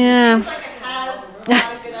 Yeah. It seems like it has a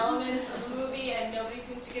lot of good elements of a movie, and nobody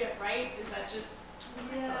seems to get it right. Is that just...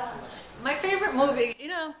 Yeah. My favorite movie,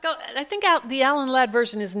 I think the Alan Ladd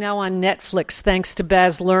version is now on Netflix, thanks to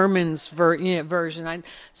Baz Luhrmann's version.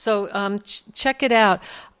 Check it out.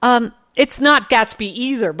 It's not Gatsby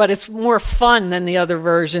either, but it's more fun than the other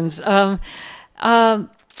versions. It's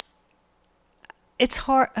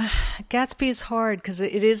hard. Gatsby is hard because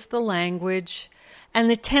it is the language,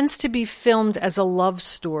 and it tends to be filmed as a love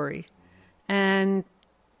story, and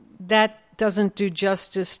that doesn't do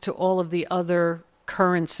justice to all of the other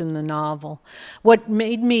currents in the novel. What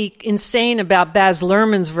made me insane about Baz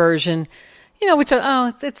Luhrmann's version,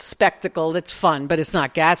 it's spectacle, it's fun, but it's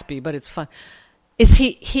not Gatsby, but it's fun, is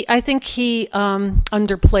I think he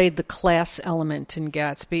underplayed the class element in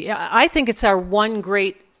Gatsby. I think it's our one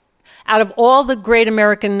great, out of all the great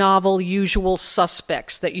American novel usual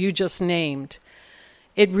suspects that you just named,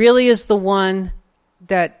 it really is the one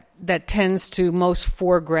that tends to most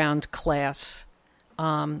foreground class.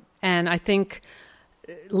 And I think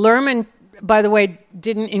Luhrmann, by the way,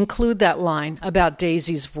 didn't include that line about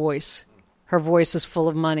Daisy's voice. Her voice is full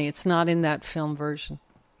of money. It's not in that film version.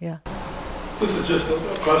 Yeah. This is just a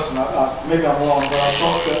question. Maybe I'm wrong, but I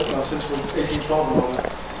thought that since we're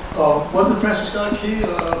 1812, wasn't Francis Scott Key?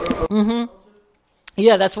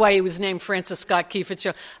 Yeah, that's why he was named Francis Scott Key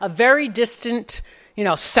Fitzgerald. A very distant,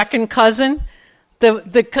 second cousin.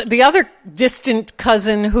 The other distant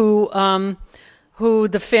cousin who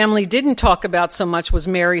the family didn't talk about so much was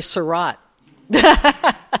Mary Surratt.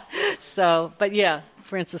 But yeah,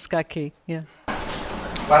 Francis Scott Key, yeah.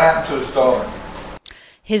 What happened to his daughter?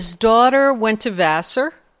 His daughter went to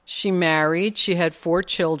Vassar. She married. She had 4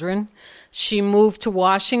 children. She moved to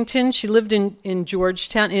Washington. She lived in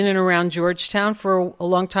Georgetown, in and around Georgetown for a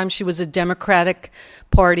long time. She was a Democratic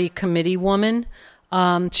Party committee woman.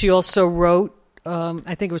 She also wrote,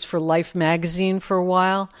 I think it was for Life magazine for a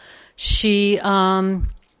while. She and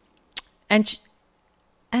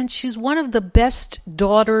she's one of the best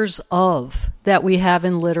daughters of that we have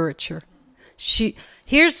in literature.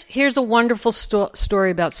 Here's a wonderful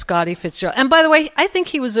story about Scotty Fitzgerald. And by the way, I think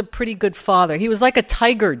he was a pretty good father. He was like a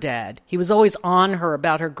tiger dad. He was always on her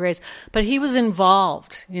about her grades, but he was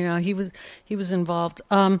involved. He was involved.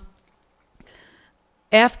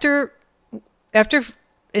 After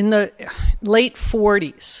in the late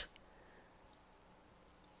 40s,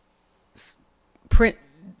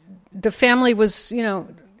 the family was,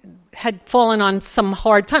 had fallen on some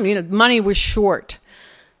hard time. Money was short.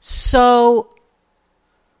 So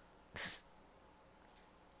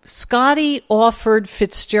Scotty offered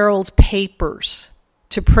Fitzgerald's papers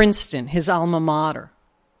to Princeton, his alma mater,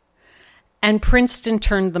 and Princeton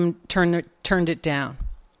turned it down.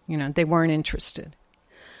 They weren't interested.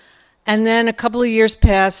 And then a couple of years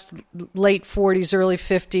passed, late 40s, early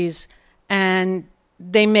 50s, and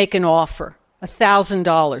they make an offer,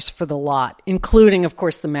 $1,000 for the lot, including, of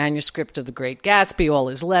course, the manuscript of The Great Gatsby, all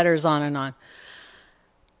his letters, on and on.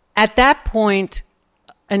 At that point,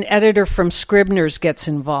 an editor from Scribner's gets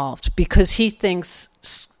involved because he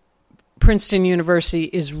thinks Princeton University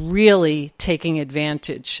is really taking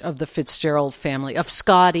advantage of the Fitzgerald family, of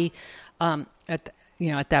Scotty. At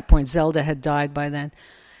that point, Zelda had died by then.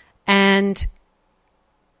 And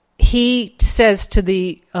he says to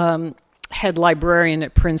the head librarian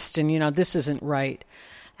at Princeton, this isn't right.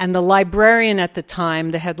 And the librarian at the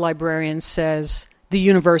time, the head librarian says, the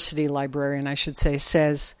university librarian, I should say,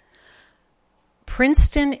 says,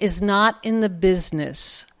 Princeton is not in the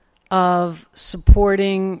business of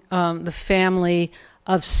supporting the family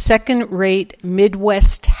of second-rate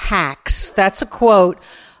Midwest hacks. That's a quote.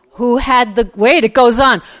 Who had the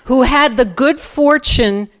good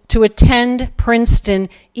fortune to attend Princeton,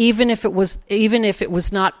 even if it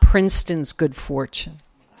was not Princeton's good fortune.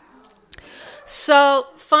 So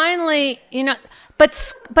finally, but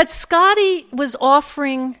Scotty was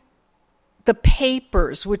offering the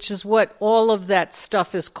papers, which is what all of that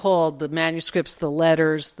stuff is called, the manuscripts, the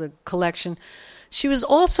letters, the collection. She was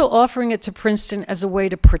also offering it to Princeton as a way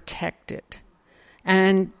to protect it.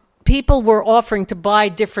 And people were offering to buy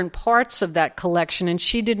different parts of that collection, and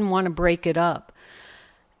she didn't want to break it up.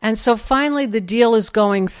 And so finally the deal is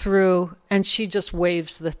going through, and she just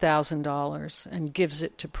waives the $1,000 and gives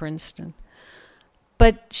it to Princeton.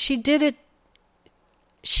 But she did it.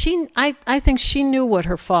 I think she knew what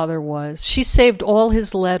her father was. She saved all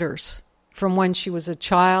his letters from when she was a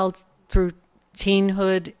child through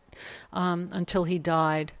teenhood until he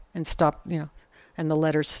died and stopped, and the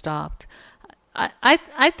letters stopped.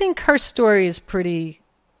 I think her story is pretty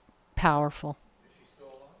powerful.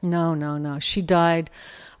 No. She died.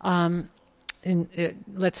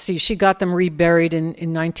 Let's see. She got them reburied in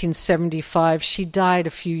 1975. She died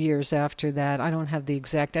a few years after that. I don't have the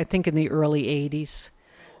exact. I think in the early 80s.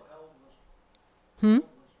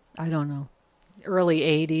 I don't know. Early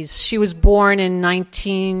 80s. She was born in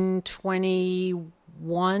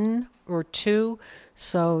 1921 or 2.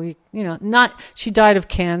 So, she died of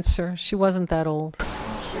cancer. She wasn't that old.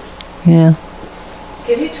 Yeah.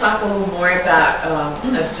 Can you talk a little more about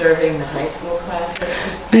observing the high school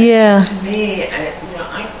classes? Yeah. To me,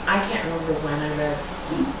 I can't remember when I read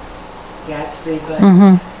Gatsby, but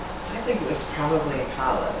I think it was probably in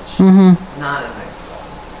college, not in high school.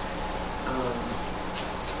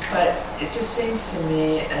 But it just seems to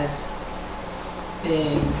me as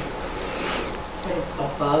being sort of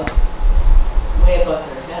way above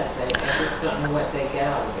their heads. I just don't know what they get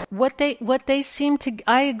out of it. What they seem to,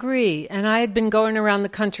 I agree. And I had been going around the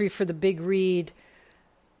country for the big read,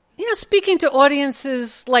 speaking to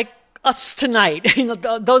audiences like us tonight,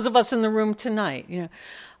 those of us in the room tonight,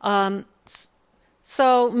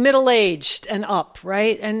 so middle-aged and up,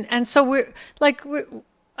 right? And so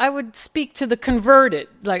I would speak to the converted,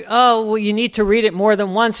 like, oh, well, you need to read it more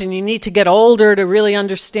than once, and you need to get older to really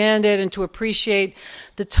understand it and to appreciate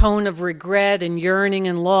the tone of regret and yearning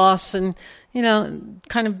and loss, and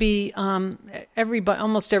kind of be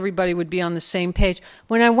almost everybody would be on the same page.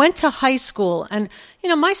 When I went to high school, and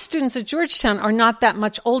my students at Georgetown are not that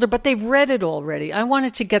much older, but they've read it already. I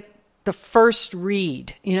wanted to get the first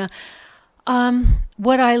read.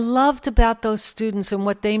 What I loved about those students and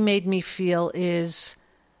what they made me feel is,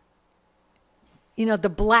 the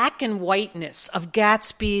black and whiteness of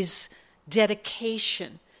Gatsby's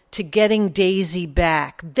dedication to getting Daisy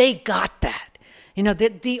back. They got that.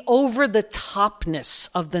 The over-the-topness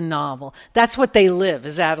of the novel. That's what they live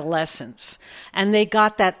as adolescents. And they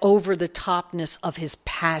got that over-the-topness of his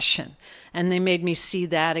passion. And they made me see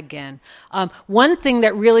that again. One thing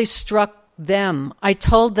that really struck them, I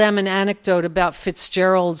told them an anecdote about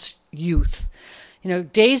Fitzgerald's youth.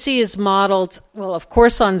 Daisy is modeled, well, of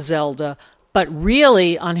course, on Zelda, but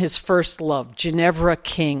really on his first love, Ginevra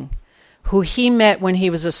King, who he met when he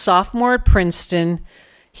was a sophomore at Princeton.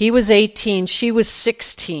 He was 18, she was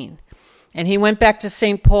 16. And he went back to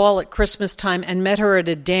St. Paul at Christmas time and met her at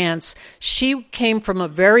a dance. She came from a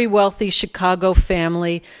very wealthy Chicago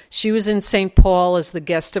family. She was in St. Paul as the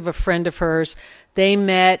guest of a friend of hers. They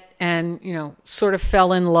met and, sort of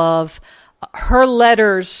fell in love. Her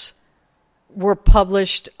letters were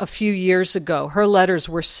published a few years ago. Her letters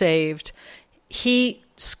were saved.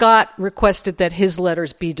 Scott requested that his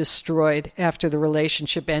letters be destroyed after the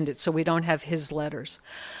relationship ended, so we don't have his letters.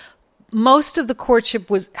 Most of the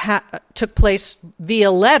courtship took place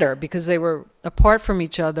via letter because they were apart from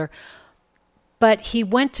each other. But he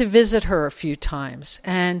went to visit her a few times.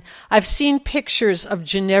 And I've seen pictures of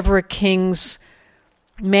Ginevra King's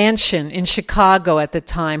mansion in Chicago at the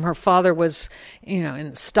time. Her father was,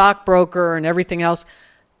 a stockbroker and everything else.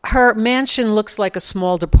 Her mansion looks like a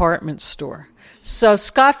small department store. So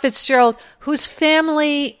Scott Fitzgerald, whose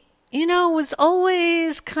family, was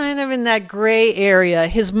always kind of in that gray area.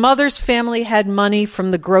 His mother's family had money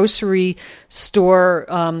from the grocery store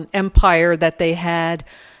empire that they had.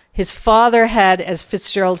 His father had, as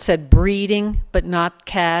Fitzgerald said, breeding, but not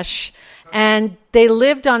cash. And they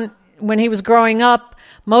lived when he was growing up,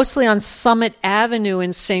 mostly on Summit Avenue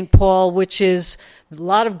in St. Paul, which is a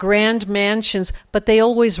lot of grand mansions, but they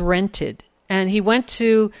always rented. And he went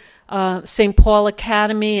to St. Paul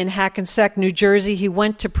Academy in Hackensack, New Jersey. He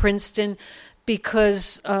went to Princeton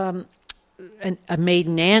because a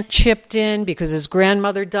maiden aunt chipped in because his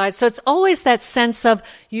grandmother died. So it's always that sense of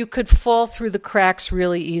you could fall through the cracks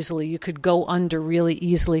really easily. You could go under really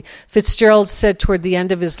easily. Fitzgerald said toward the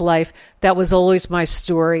end of his life, that was always my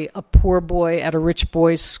story, a poor boy at a rich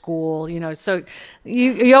boys' school. So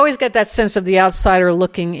you always get that sense of the outsider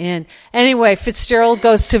looking in. Anyway, Fitzgerald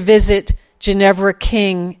goes to visit Ginevra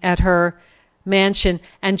King at her mansion,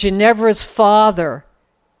 and Ginevra's father,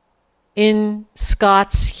 in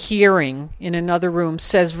Scott's hearing in another room,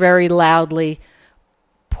 says very loudly,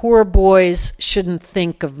 poor boys shouldn't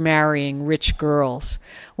think of marrying rich girls.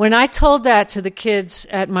 When I told that to the kids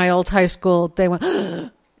at my old high school, they went,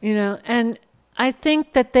 and I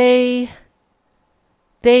think that they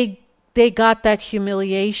got that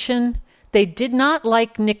humiliation. They did not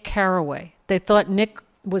like Nick Carraway. They thought Nick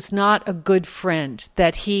was not a good friend,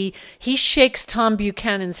 that he shakes Tom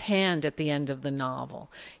Buchanan's hand at the end of the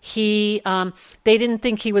novel. They didn't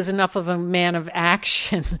think he was enough of a man of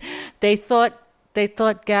action. They thought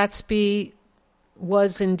Gatsby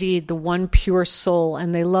was indeed the one pure soul,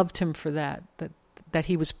 and they loved him for that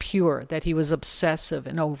he was pure, that he was obsessive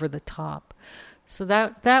and over the top. So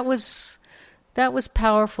that was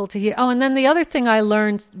powerful to hear. Oh, and then the other thing I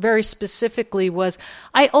learned very specifically was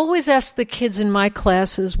I always ask the kids in my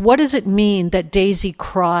classes, what does it mean that Daisy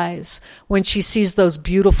cries when she sees those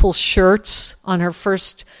beautiful shirts on her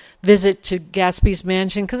first visit to Gatsby's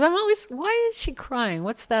mansion? Because I'm always, why is she crying?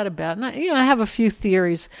 What's that about? And I have a few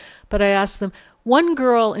theories, but I ask them. One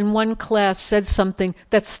girl in one class said something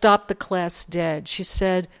that stopped the class dead. She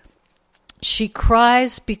said she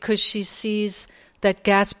cries because she sees that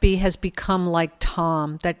Gatsby has become like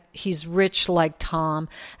Tom, that he's rich like Tom,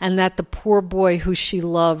 and that the poor boy who she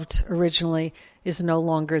loved originally is no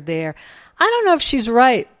longer there. I don't know if she's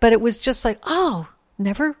right, but it was just like, oh,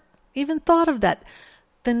 never even thought of that.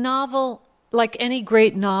 The novel, like any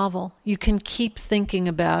great novel, you can keep thinking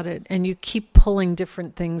about it, and you keep pulling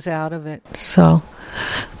different things out of it. So,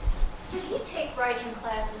 did he take writing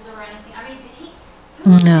classes or anything? I mean, did he?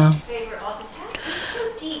 Who was no. his favorite author? It's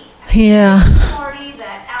so deep. Yeah. Party,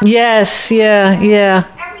 that Yes. Yeah.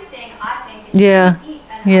 Everything I think is Yeah. so deep,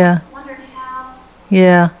 and Yeah. I wondered how.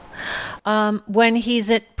 Yeah. When he's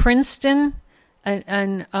at Princeton,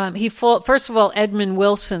 and first of all, Edmund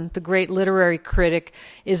Wilson, the great literary critic,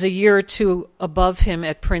 is a year or two above him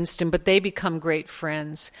at Princeton, but they become great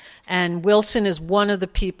friends. And Wilson is one of the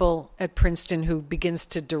people at Princeton who begins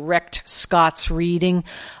to direct Scott's reading.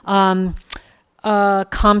 Compton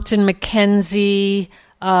Mackenzie,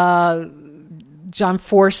 John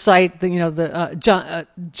Forsythe,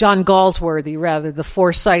 John Galsworthy, rather, the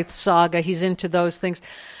Forsythe saga. He's into those things.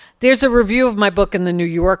 There's a review of my book in the New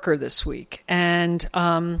Yorker this week, and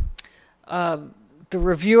the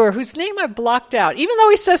reviewer, whose name I blocked out, even though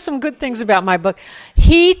he says some good things about my book,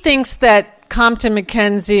 he thinks that Compton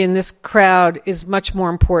Mackenzie and this crowd is much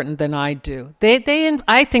more important than I do.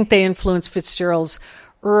 I think they influence Fitzgerald's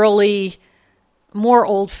early, more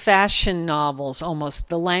old-fashioned novels almost.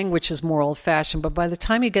 The language is more old-fashioned, but by the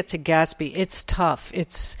time you get to Gatsby, it's tough.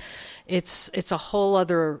 It's a whole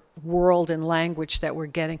other world and language that we're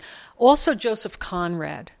getting. Also Joseph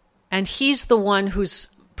Conrad, and he's the one who's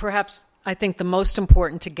perhaps I think, the most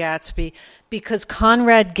important to Gatsby, because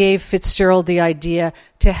Conrad gave Fitzgerald the idea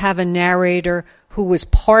to have a narrator who was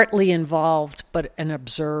partly involved but an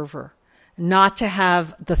observer, not to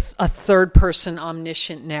have a third-person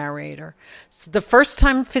omniscient narrator. So the first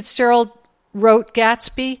time Fitzgerald wrote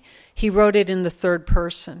Gatsby, he wrote it in the third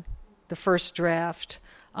person, the first draft.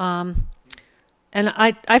 And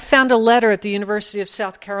I found a letter at the University of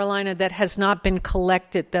South Carolina that has not been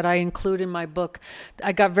collected that I include in my book.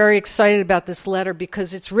 I got very excited about this letter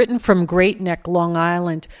because it's written from Great Neck, Long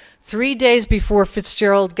Island, 3 days before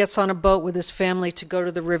Fitzgerald gets on a boat with his family to go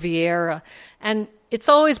to the Riviera. And it's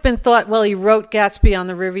always been thought, well, he wrote Gatsby on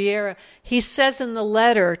the Riviera. He says in the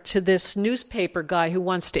letter to this newspaper guy who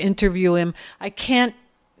wants to interview him, I can't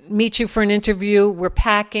meet you for an interview. We're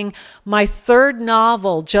packing. My third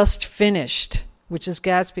novel just finished, which is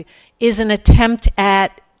Gatsby, is an attempt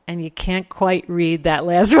at, and you can't quite read that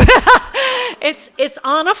last word. It's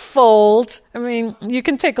on a fold. I mean, you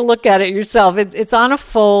can take a look at it yourself. It's on a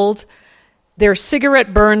fold. There are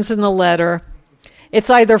cigarette burns in the letter. It's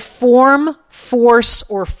either form, force,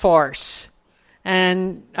 or farce.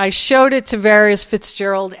 And I showed it to various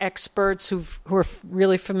Fitzgerald experts who are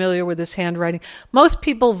really familiar with his handwriting. Most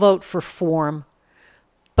people vote for form.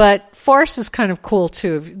 But farce is kind of cool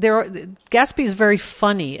too. Gatsby is very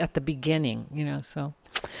funny at the beginning, so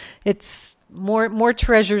it's more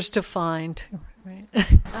treasures to find. Right?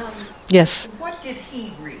 Yes. What did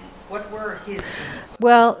he read? What were his?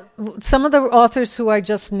 Well, some of the authors who I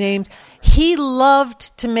just named, he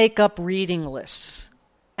loved to make up reading lists.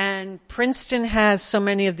 And Princeton has so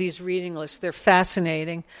many of these reading lists. They're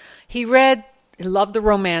fascinating. He loved the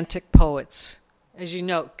Romantic poets, as you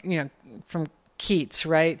know from Keats,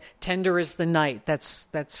 right? Tender is the Night.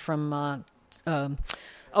 That's from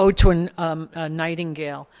Ode to a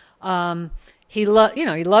Nightingale. He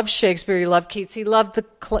loved Shakespeare. He loved Keats. He loved the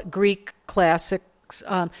Greek classics.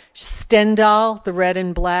 Stendhal, The Red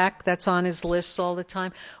and Black. That's on his lists all the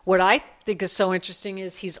time. What I think is so interesting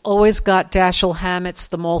is he's always got Dashiell Hammett's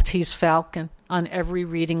The Maltese Falcon on every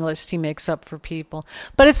reading list he makes up for people.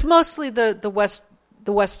 But it's mostly the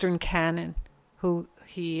Western canon who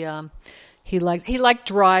he liked. He liked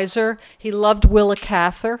Dreiser. He loved Willa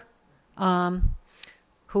Cather,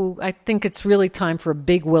 who I think it's really time for a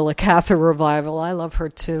big Willa Cather revival. I love her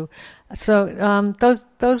too. So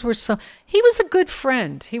those were some. He was a good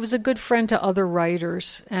friend. He was a good friend to other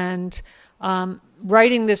writers. And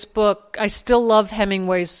writing this book, I still love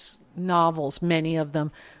Hemingway's novels, many of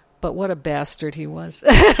them. But what a bastard he was.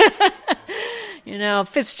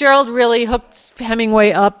 Fitzgerald really hooked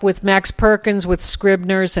Hemingway up with Max Perkins, with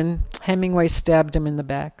Scribner's, and Hemingway stabbed him in the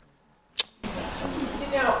back.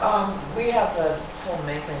 We have the whole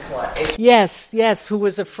Macon collection. Yes, who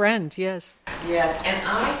was a friend, yes. Yes, and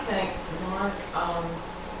I think, Mark,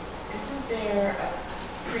 isn't there a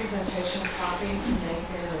presentation copy to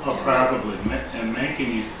Macon? Oh, probably. And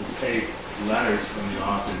Macon used to paste letters from the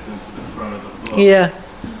authors into the front of the book. Yeah.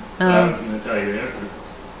 I was going to tell you,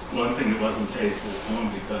 one thing that wasn't pasted at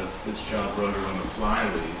home because Fitzgerald wrote it on the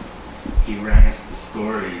flyleaf. He ranks the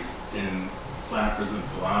stories in Flappers and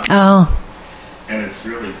Philosophers. Oh. And it's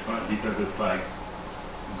really fun because it's like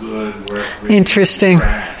good work. Interesting.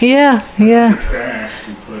 Trash. Yeah. For trash,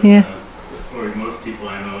 you put the story most people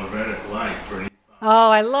I know have read it like Bernice Bobs. Oh,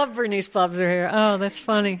 I love Bernice Bobs are here. Oh, that's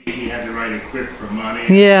funny. He had to write it quick for money.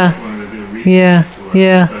 Yeah. He just wanted to do research for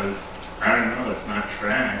it because, I don't know, it's not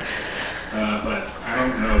trash. But I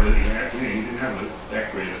don't know that he didn't have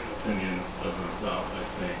that great of opinion of himself, I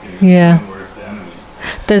think. And he was his worst enemy.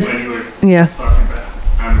 When you were talking about,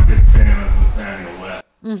 I'm a big fan of Nathaniel West.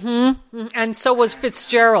 Mm-hmm. And so was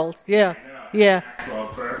Fitzgerald. Yeah. Maxwell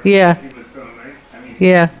Perkins. Yeah. He was so nice. I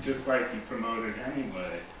mean, just like he promoted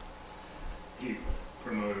Hemingway, he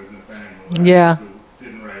promoted Nathaniel West, who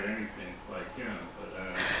didn't write anything like him.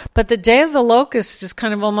 But The Day of the Locust is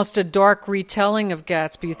kind of almost a dark retelling of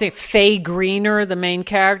Gatsby. You think Fay Greener, the main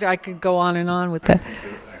character? I could go on and on with that. I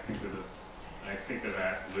think of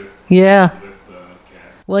that with Gatsby.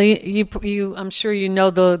 Well, you I'm sure you know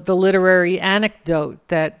the literary anecdote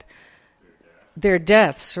that their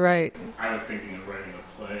deaths, right? I was thinking of writing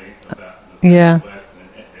a play about the West,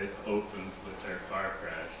 and it opens with their car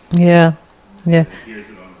crash. Yeah. He hears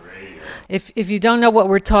it on the radio. If you don't know what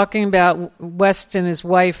we're talking about, West and his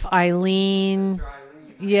wife Eileen,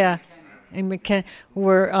 and McKenna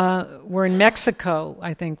were in Mexico,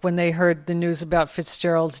 I think, when they heard the news about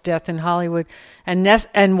Fitzgerald's death in Hollywood.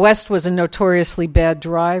 And West was a notoriously bad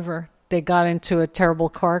driver. They got into a terrible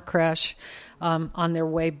car crash on their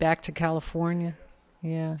way back to California.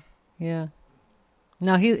 Yeah.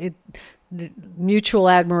 Now the Mutual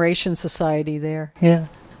Admiration Society there. Yeah.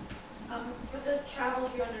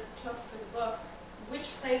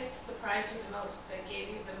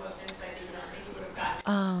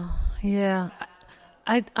 Oh, yeah.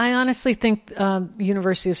 I honestly think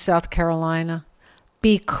University of South Carolina,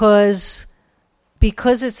 because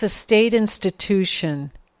it's a state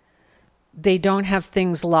institution, they don't have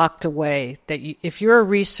things locked away. That if you're a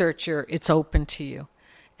researcher, it's open to you.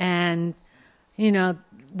 And,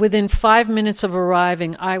 within 5 minutes of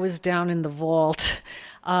arriving, I was down in the vault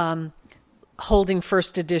holding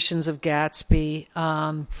first editions of Gatsby,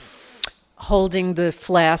 holding the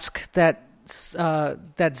flask that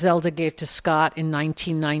Zelda gave to Scott in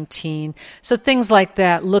 1919. So things like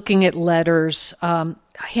that, looking at letters,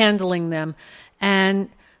 handling them. And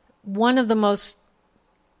one of the most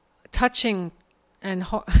touching and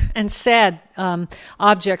sad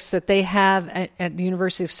objects that they have at the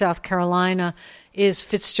University of South Carolina is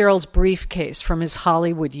Fitzgerald's briefcase from his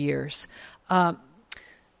Hollywood years.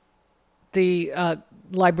 The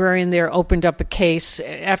librarian there opened up a case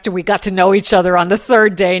after we got to know each other on the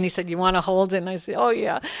third day, and he said, "You want to hold it?" And I said, "Oh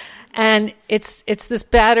yeah." And it's this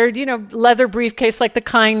battered, leather briefcase like the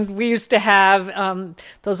kind we used to have,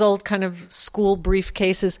 those old kind of school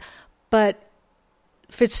briefcases. But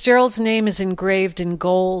Fitzgerald's name is engraved in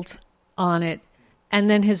gold on it, and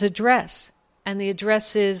then his address. And the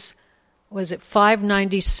address is,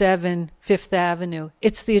 597 Fifth Avenue.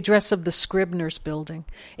 It's the address of the Scribner's building.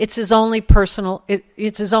 It's his only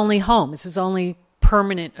it's his only home. It's his only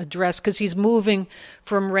permanent address because he's moving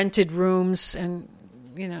from rented rooms, and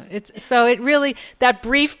that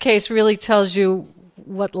briefcase really tells you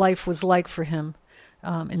what life was like for him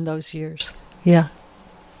in those years. Yeah.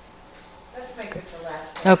 Let's make this the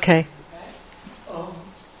last question. Okay.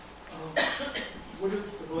 What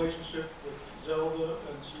is the relationship with Zelda,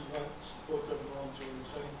 and she went both of them on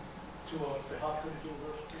to the Hopkins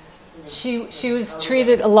University? She was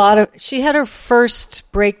treated a lot of. She had her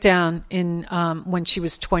first breakdown in when she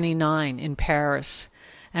was 29 in Paris,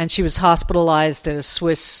 and she was hospitalized at a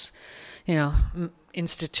Swiss,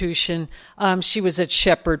 institution. She was at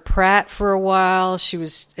Shepherd Pratt for a while. She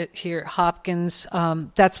was here at Hopkins.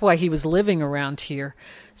 That's why he was living around here.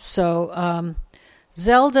 So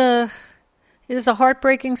Zelda is a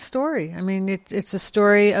heartbreaking story. I mean, it's a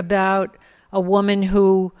story about a woman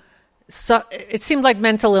who, it seemed like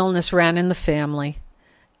mental illness ran in the family.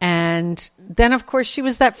 And then, of course, she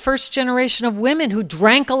was that first generation of women who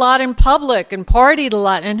drank a lot in public and partied a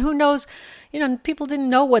lot. And who knows, people didn't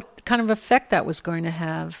know what kind of effect that was going to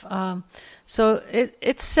have. So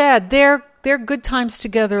it's sad. Their good times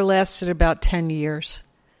together lasted about 10 years.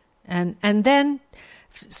 And then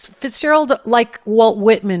Fitzgerald, like Walt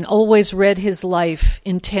Whitman, always read his life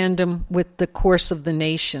in tandem with the course of the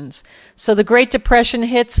nations. So the Great Depression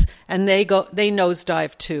hits, and they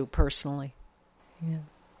nosedive too, personally. Yeah.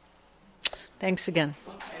 Thanks again.